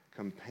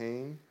 come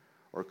pain,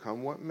 or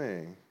come what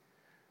may,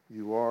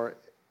 you are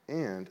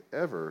and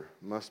ever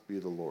must be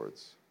the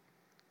Lord's.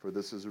 For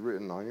this is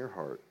written on your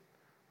heart,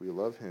 we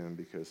love him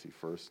because he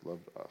first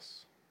loved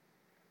us."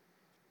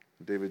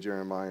 David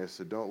Jeremiah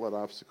said, "Don't let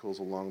obstacles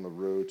along the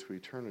road to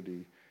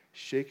eternity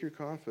shake your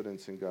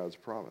confidence in God's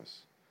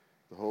promise.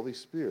 The Holy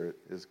Spirit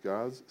is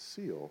God's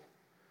seal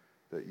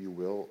that you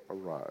will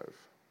arrive."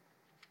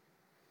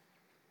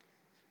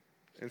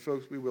 And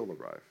folks, we will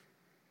arrive.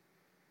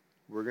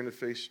 We're going to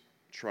face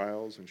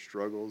trials and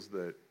struggles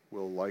that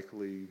will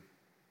likely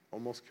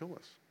almost kill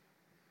us.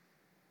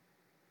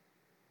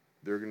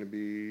 They're going to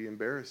be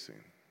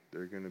embarrassing.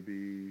 They're going to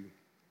be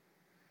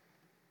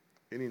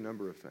any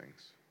number of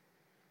things.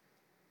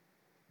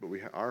 But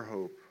our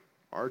hope,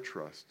 our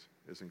trust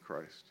is in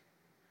Christ.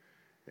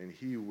 And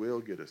he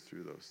will get us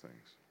through those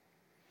things.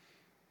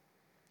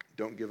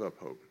 Don't give up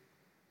hope.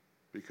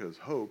 Because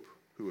hope,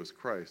 who is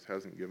Christ,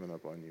 hasn't given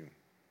up on you.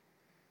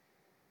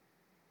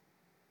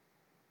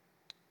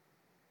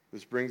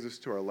 This brings us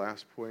to our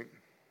last point,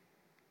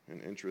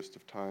 in interest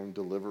of time,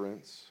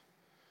 deliverance,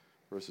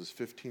 verses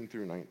 15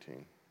 through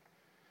 19.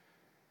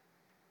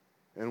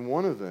 "And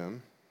one of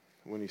them,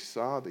 when he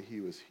saw that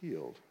he was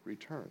healed,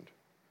 returned,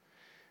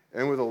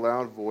 and with a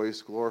loud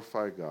voice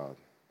glorified God,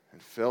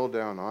 and fell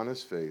down on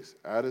his face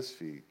at his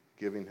feet,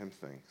 giving him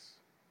thanks.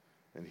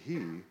 And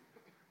he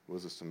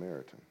was a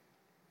Samaritan.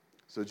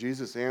 So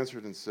Jesus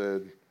answered and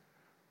said,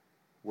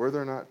 Were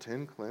there not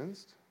 10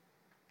 cleansed?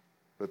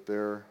 But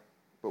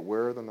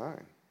where are the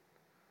 9?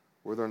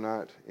 Were there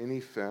not any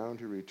found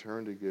who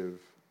returned to give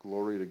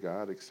glory to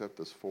God except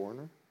this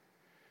foreigner?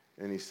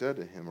 And he said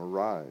to him,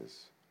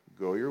 Arise,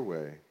 go your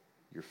way,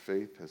 your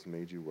faith has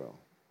made you well."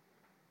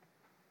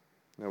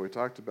 Now, we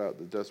talked about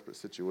the desperate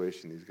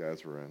situation these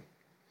guys were in.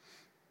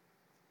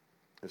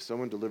 If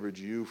someone delivered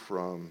you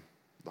from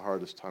the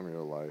hardest time of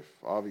your life,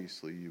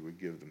 obviously you would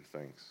give them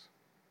thanks.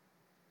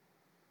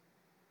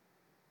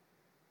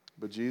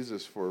 But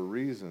Jesus, for a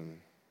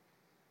reason,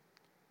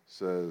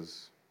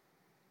 says,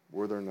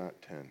 were there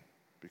not 10?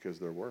 Because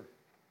there were.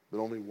 But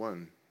only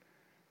one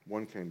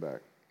came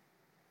back.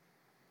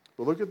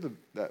 But look at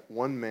that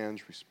one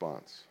man's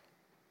response.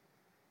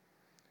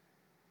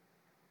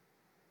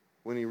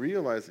 When he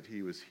realized that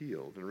he was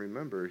healed, and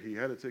remember, he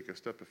had to take a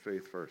step of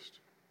faith first.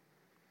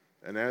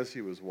 And as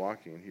he was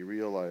walking, he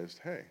realized,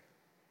 hey,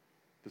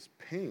 this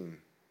pain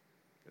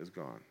is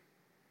gone.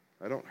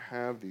 I don't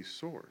have these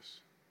sores.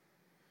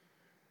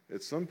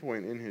 At some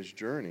point in his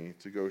journey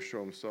to go show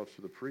himself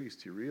to the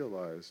priest, he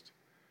realized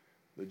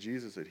that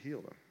Jesus had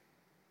healed him.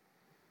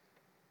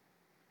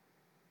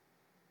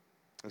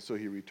 And so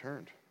he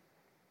returned.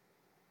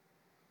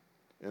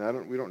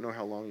 And we don't know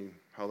how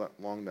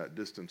long that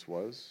distance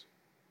was.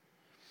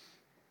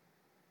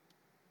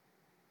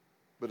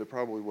 But it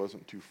probably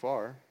wasn't too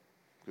far,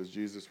 because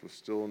Jesus was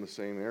still in the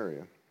same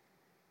area.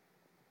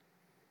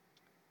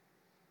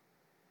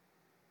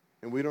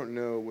 And we don't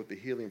know what the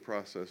healing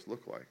process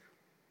looked like.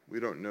 We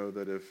don't know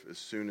that if as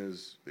soon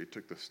as they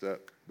took the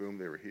step, boom,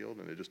 they were healed,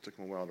 and it just took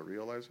them a while to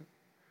realize it.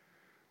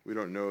 We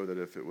don't know that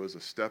if it was a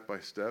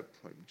step-by-step,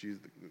 like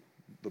Jesus,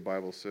 the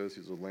Bible says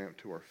he's a lamp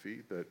to our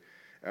feet, that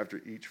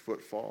after each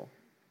footfall,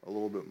 a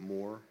little bit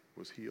more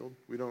was healed.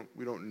 We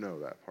don't know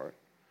that part.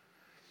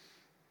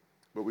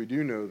 But we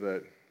do know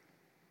that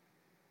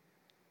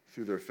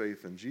through their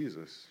faith in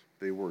Jesus,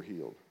 they were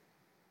healed.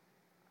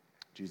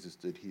 Jesus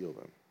did heal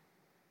them.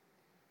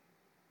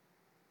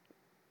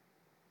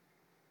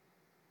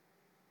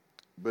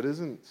 But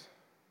isn't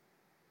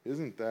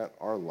that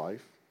our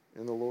life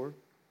in the Lord?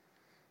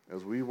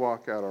 As we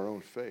walk out our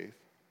own faith,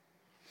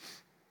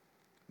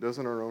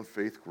 doesn't our own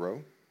faith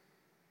grow?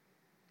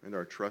 And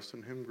our trust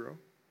in him grow?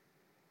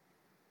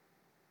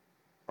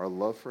 Our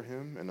love for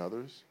him and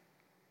others,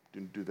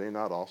 do they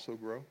not also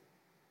grow?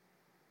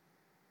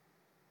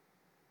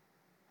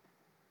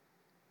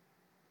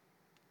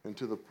 And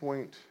to the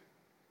point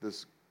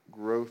this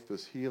growth,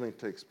 this healing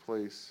takes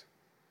place,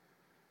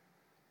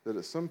 that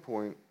at some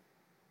point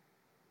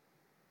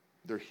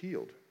they're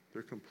healed.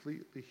 They're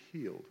completely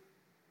healed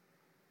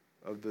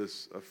of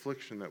this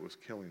affliction that was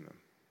killing them.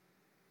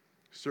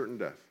 Certain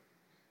death.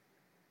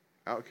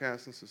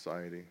 Outcast in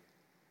society,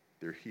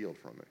 they're healed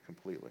from it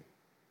completely.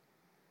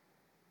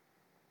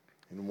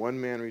 And one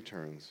man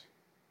returns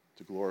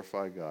to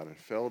glorify God and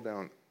fell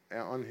down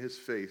on his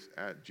face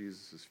at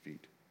Jesus'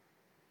 feet.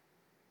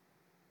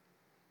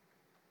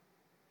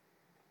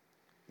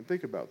 And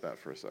think about that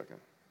for a second.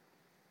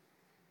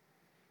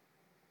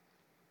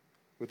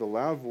 With a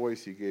loud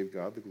voice, he gave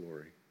God the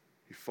glory.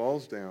 He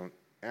falls down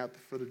at the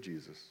foot of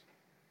Jesus,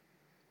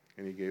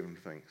 and he gave him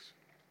thanks.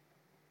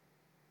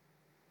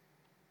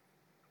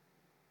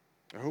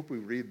 I hope we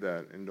read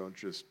that and don't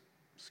just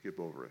skip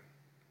over it.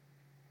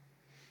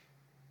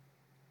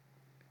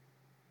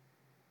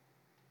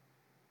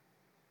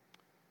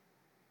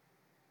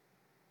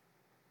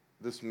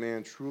 This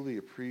man truly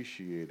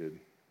appreciated,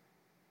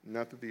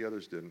 not that the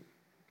others didn't,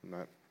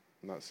 I'm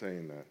not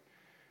saying that,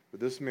 but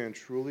this man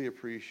truly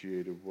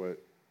appreciated what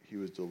he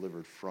was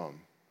delivered from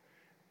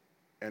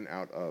and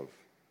out of.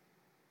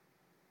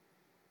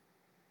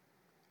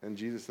 And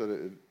Jesus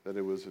said that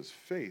it was his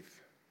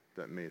faith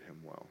that made him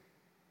well.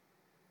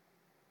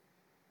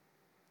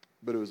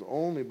 But it was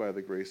only by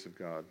the grace of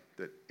God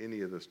that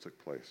any of this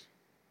took place.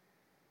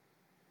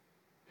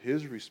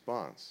 His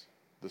response,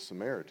 the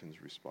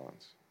Samaritan's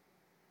response,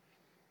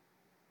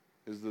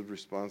 is the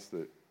response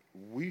that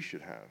we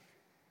should have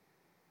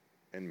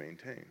and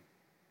maintain.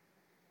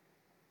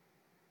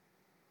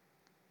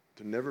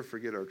 To never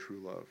forget our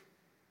true love.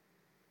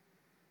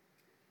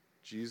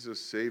 Jesus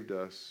saved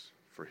us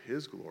for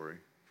his glory,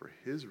 for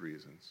his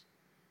reasons.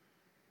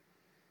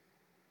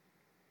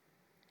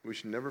 We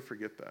should never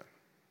forget that.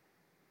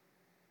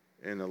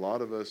 And a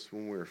lot of us,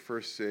 when we were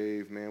first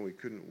saved, man, we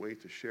couldn't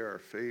wait to share our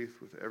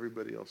faith with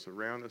everybody else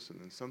around us, and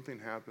then something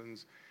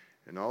happens,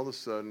 and all of a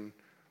sudden,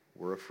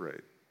 we're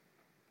afraid.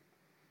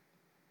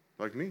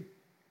 Like me,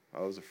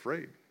 I was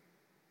afraid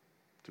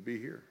to be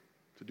here,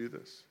 to do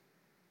this.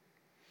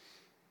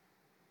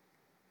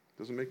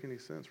 Doesn't make any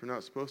sense. We're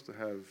not supposed to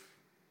have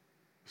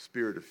a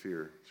spirit of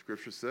fear.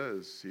 Scripture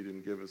says he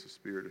didn't give us a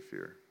spirit of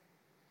fear.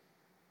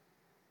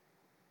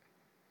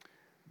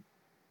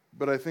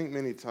 But I think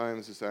many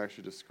times this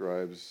actually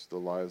describes the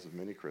lives of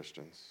many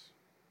Christians.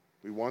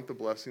 We want the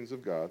blessings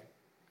of God,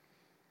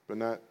 but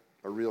not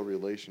a real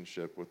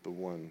relationship with the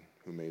one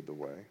who made the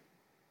way.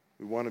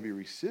 We want to be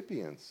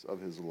recipients of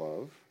his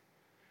love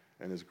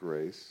and his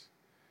grace,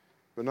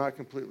 but not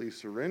completely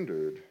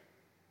surrendered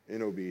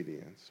in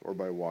obedience or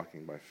by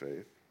walking by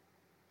faith.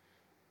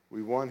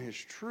 We want his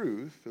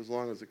truth as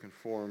long as it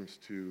conforms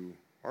to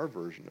our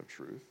version of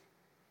truth,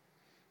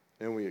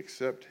 and we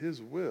accept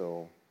his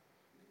will,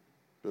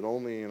 but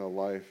only in a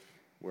life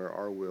where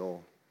our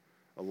will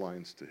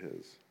aligns to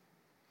his.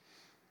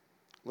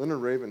 Leonard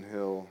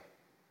Ravenhill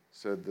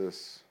said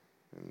this,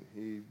 and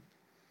he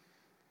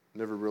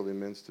never really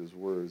minced his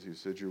words. He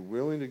said, "You're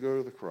willing to go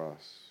to the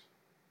cross,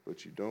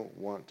 but you don't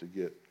want to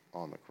get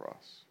on the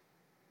cross."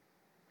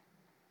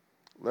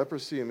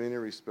 Leprosy in many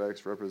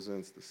respects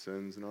represents the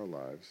sins in our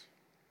lives,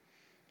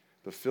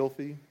 the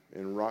filthy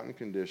and rotten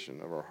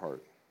condition of our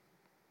heart,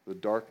 the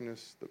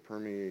darkness that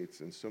permeates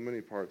in so many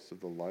parts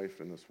of the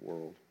life in this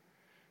world,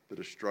 the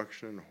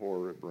destruction and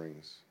horror it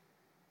brings.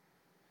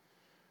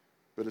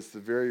 But it's the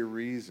very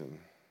reason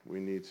we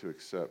need to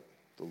accept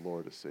the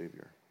Lord as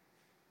Savior.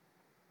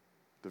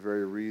 The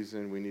very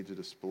reason we need to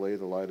display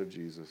the light of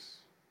Jesus,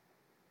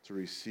 to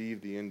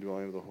receive the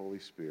indwelling of the Holy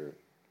Spirit,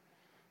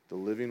 the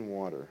living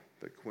water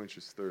that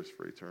quenches thirst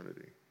for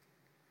eternity.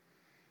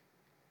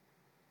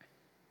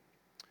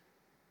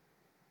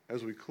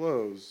 As we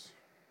close,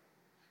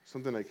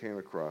 something I came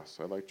across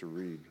I'd like to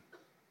read.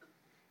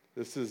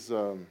 This is,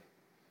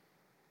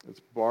 it's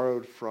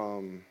borrowed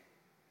from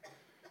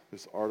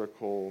this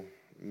article,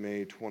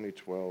 May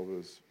 2012. It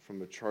was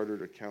from a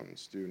chartered accountant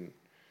student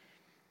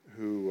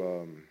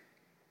who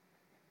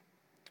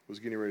was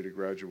getting ready to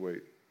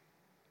graduate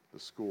the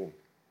school.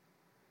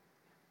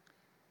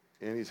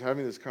 And he's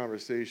having this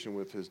conversation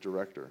with his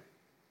director.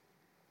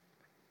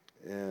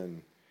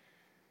 And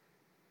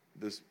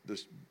this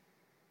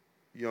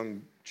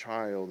young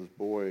child, this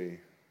boy,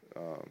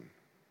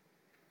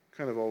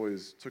 kind of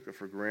always took it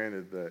for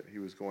granted that he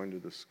was going to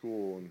the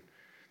school, and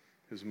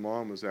his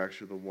mom was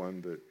actually the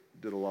one that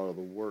did a lot of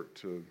the work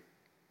to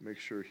make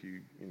sure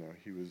he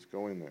was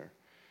going there.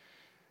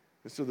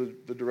 And so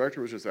the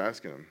director was just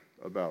asking him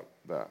about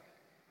that.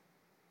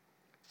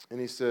 And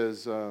he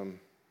says,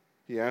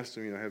 he asked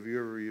him, have you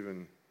ever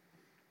even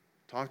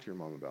talk to your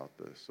mom about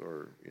this?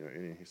 Or,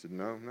 and he said,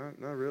 no,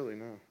 not really,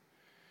 no.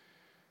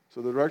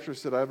 So the director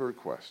said, I have a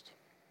request.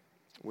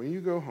 When you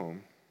go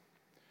home,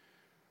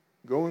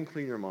 go and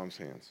clean your mom's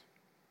hands.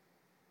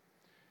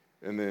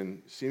 And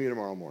then see me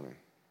tomorrow morning.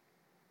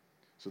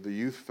 So the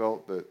youth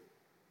felt that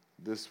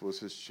this was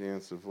his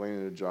chance of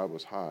landing a job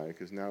was high,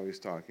 because now he's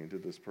talking to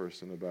this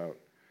person about,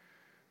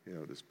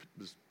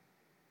 this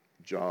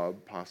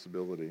job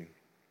possibility.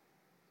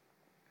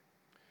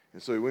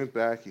 And so he went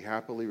back. He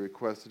happily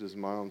requested his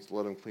mom to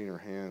let him clean her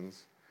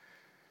hands.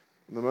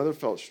 And the mother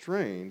felt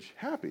strange,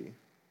 happy,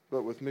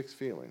 but with mixed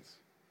feelings.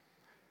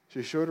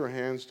 She showed her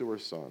hands to her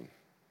son.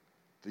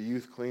 The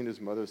youth cleaned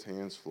his mother's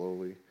hands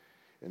slowly,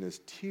 and his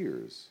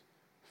tears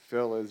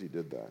fell as he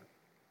did that.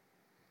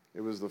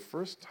 It was the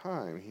first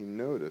time he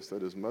noticed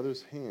that his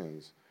mother's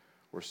hands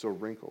were so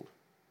wrinkled,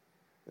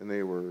 and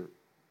they were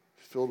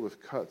filled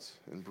with cuts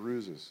and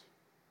bruises.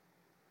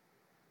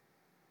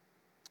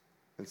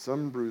 And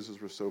some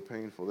bruises were so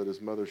painful that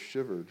his mother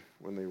shivered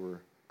when they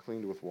were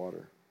cleaned with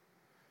water.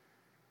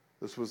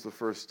 This was the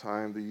first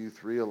time the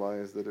youth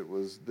realized that it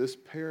was this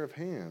pair of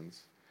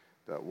hands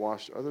that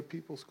washed other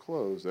people's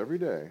clothes every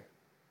day,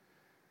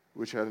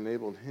 which had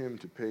enabled him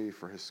to pay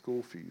for his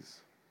school fees.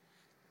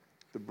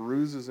 The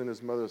bruises in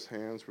his mother's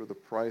hands were the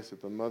price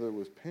that the mother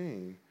was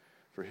paying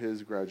for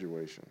his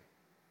graduation,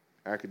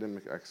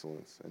 academic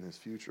excellence, and his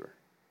future.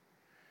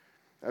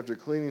 After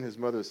cleaning his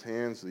mother's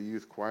hands, the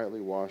youth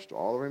quietly washed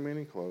all the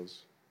remaining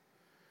clothes,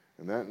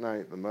 and that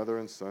night the mother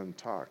and son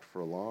talked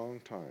for a long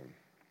time.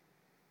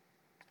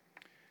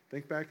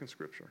 Think back in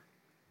Scripture,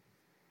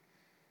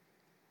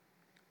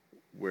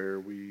 where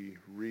we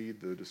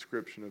read the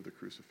description of the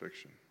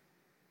crucifixion.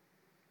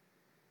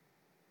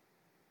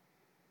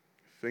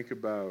 Think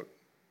about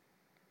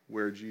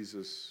where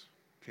Jesus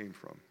came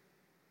from,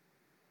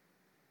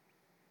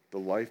 the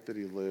life that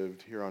he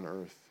lived here on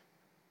earth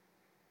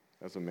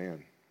as a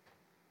man,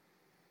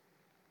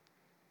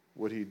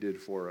 what he did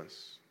for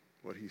us,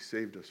 what he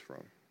saved us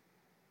from.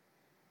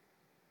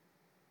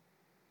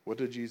 What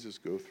did Jesus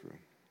go through?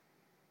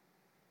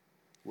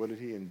 What did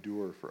he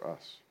endure for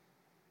us?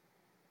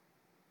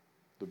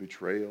 The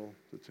betrayal,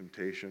 the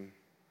temptation,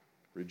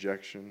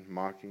 rejection,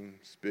 mocking,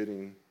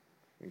 spitting,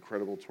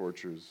 incredible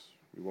tortures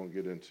we won't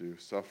get into,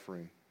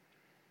 suffering.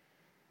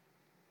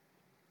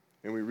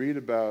 And we read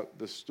about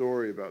the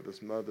story about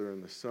this mother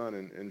and the son,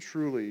 and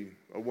truly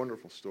a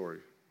wonderful story,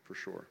 for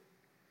sure.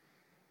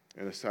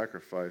 And a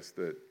sacrifice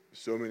that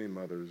so many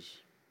mothers,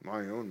 my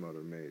own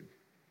mother, made,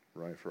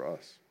 right, for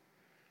us.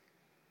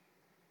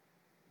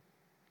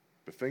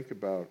 But think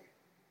about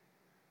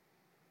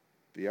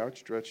the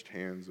outstretched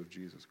hands of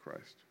Jesus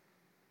Christ,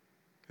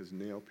 his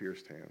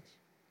nail-pierced hands,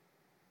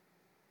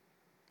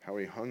 how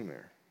he hung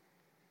there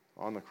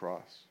on the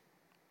cross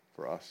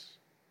for us,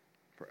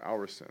 for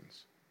our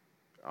sins.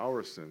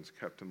 Our sins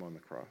kept him on the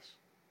cross.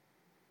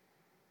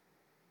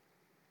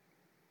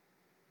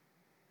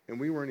 And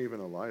we weren't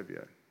even alive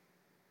yet.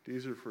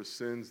 These are for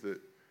sins that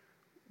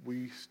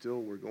we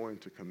still were going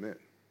to commit,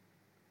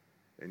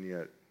 and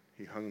yet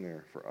he hung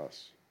there for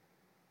us.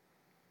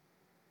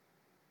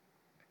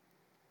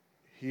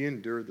 He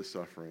endured the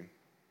suffering,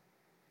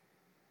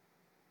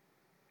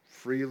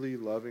 freely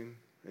loving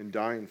and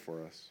dying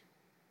for us,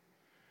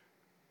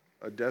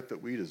 a death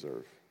that we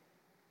deserve.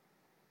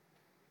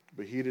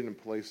 But he did in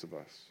place of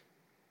us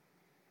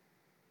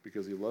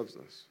because he loves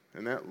us,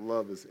 and that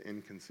love is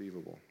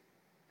inconceivable.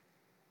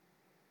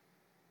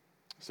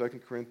 2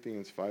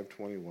 Corinthians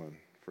 5:21,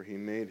 for he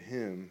made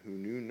him who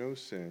knew no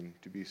sin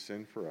to be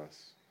sin for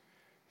us,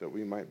 that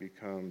we might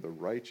become the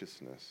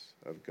righteousness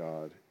of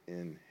God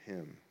in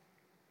him.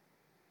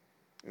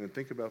 And then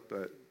think about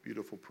that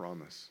beautiful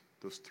promise,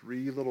 those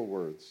three little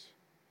words,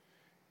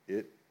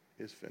 it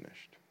is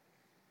finished.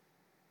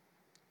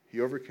 He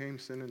overcame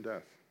sin and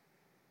death.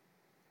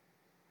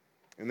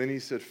 And then he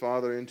said,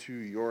 Father, into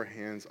your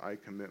hands I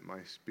commit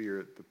my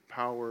spirit. The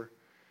power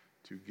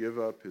to give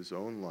up his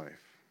own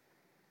life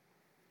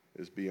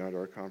is beyond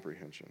our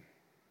comprehension.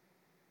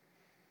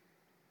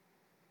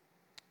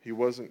 He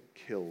wasn't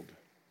killed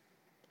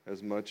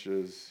as much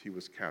as he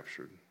was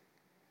captured.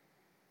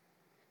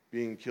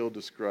 Being killed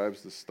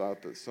describes this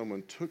thought that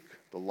someone took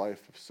the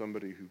life of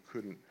somebody who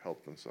couldn't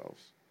help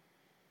themselves.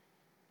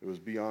 It was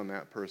beyond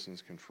that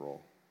person's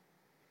control.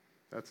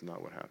 That's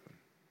not what happened.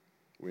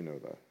 We know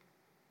that.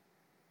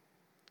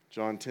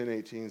 John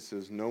 10:18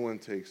 says, no one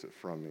takes it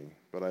from me,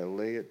 but I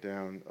lay it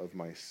down of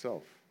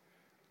myself.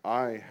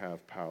 I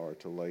have power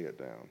to lay it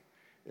down,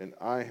 and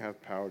I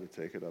have power to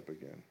take it up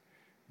again.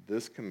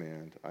 This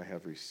command I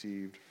have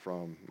received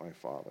from my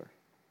Father.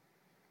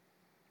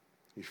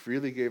 He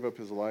freely gave up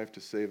his life to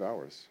save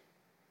ours,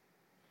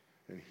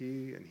 and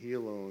he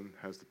alone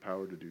has the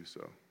power to do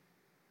so.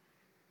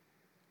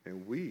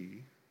 And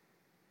we,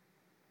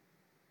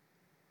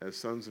 as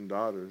sons and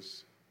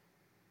daughters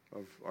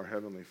of our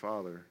Heavenly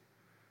Father,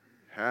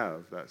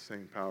 have that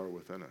same power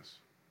within us.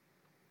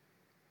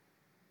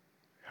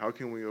 How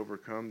can we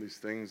overcome these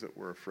things that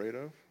we're afraid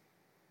of?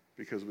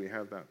 Because we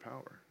have that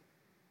power.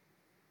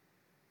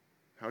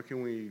 How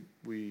can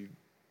we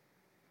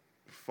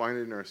find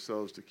it in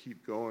ourselves to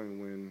keep going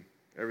when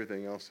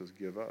everything else says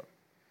give up.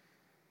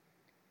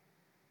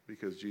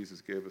 Because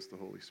Jesus gave us the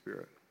Holy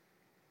Spirit.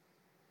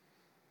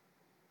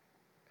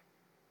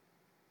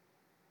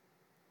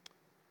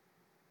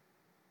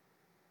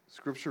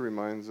 Scripture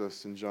reminds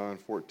us in John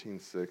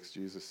 14:6,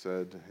 Jesus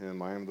said to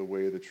him, I am the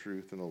way, the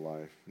truth, and the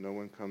life. No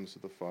one comes to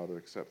the Father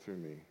except through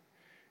me.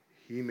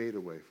 He made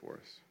a way for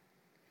us,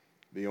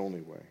 the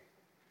only way.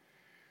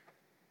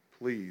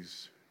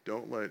 Please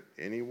don't let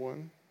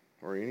anyone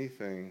or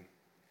anything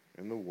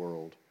in the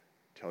world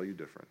tell you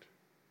different.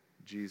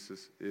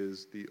 Jesus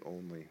is the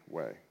only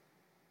way.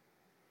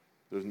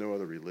 There's no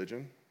other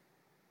religion.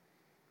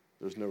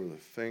 There's no other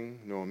thing,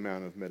 no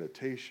amount of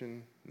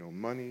meditation, no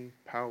money,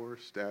 power,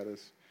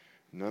 status.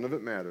 None of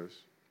it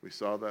matters. We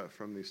saw that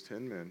from these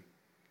 10 men.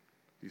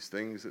 These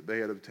things that they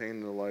had obtained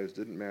in their lives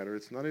didn't matter.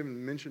 It's not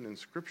even mentioned in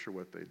Scripture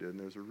what they did, and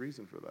there's a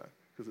reason for that,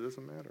 because it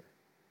doesn't matter.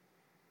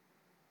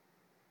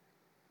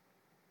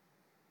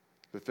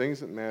 The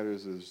things that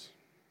matters is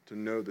to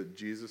know that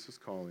Jesus is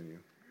calling you.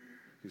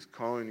 He's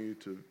calling you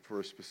for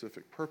a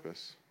specific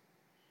purpose.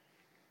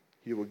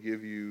 He will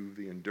give you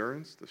the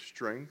endurance, the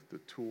strength, the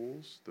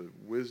tools, the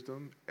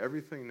wisdom,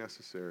 everything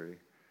necessary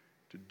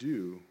to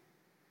do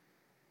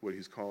what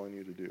he's calling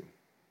you to do.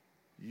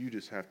 You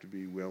just have to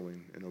be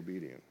willing and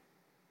obedient.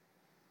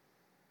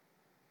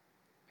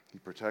 He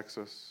protects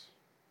us,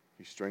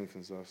 he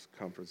strengthens us,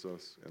 comforts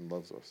us, and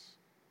loves us.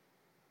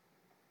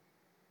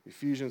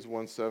 Ephesians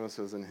 1:7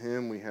 says, in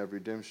him we have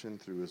redemption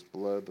through his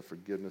blood, the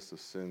forgiveness of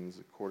sins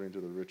according to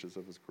the riches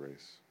of his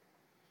grace.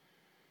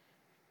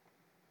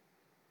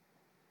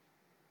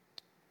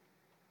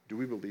 Do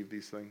we believe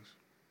these things?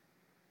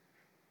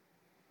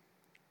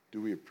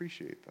 Do we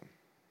appreciate them?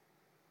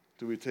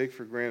 Do we take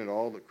for granted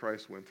all that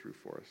Christ went through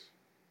for us?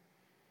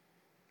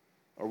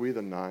 Are we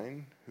the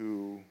 9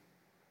 who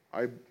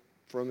I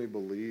firmly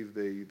believe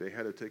they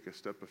had to take a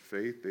step of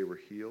faith, they were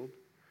healed,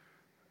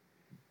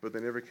 but they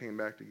never came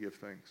back to give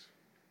thanks?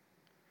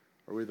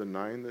 Are we the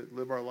 9 that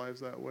live our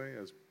lives that way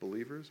as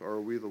believers? Or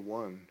are we the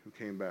 1 who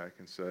came back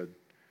and said,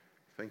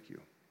 thank you,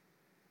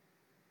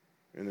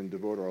 and then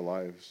devote our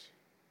lives,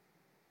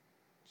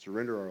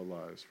 surrender our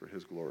lives for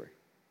his glory?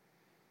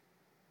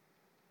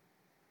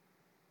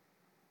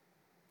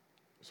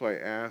 So I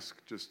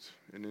ask, just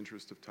in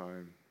interest of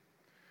time,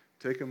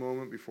 take a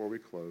moment before we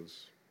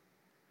close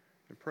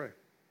and pray.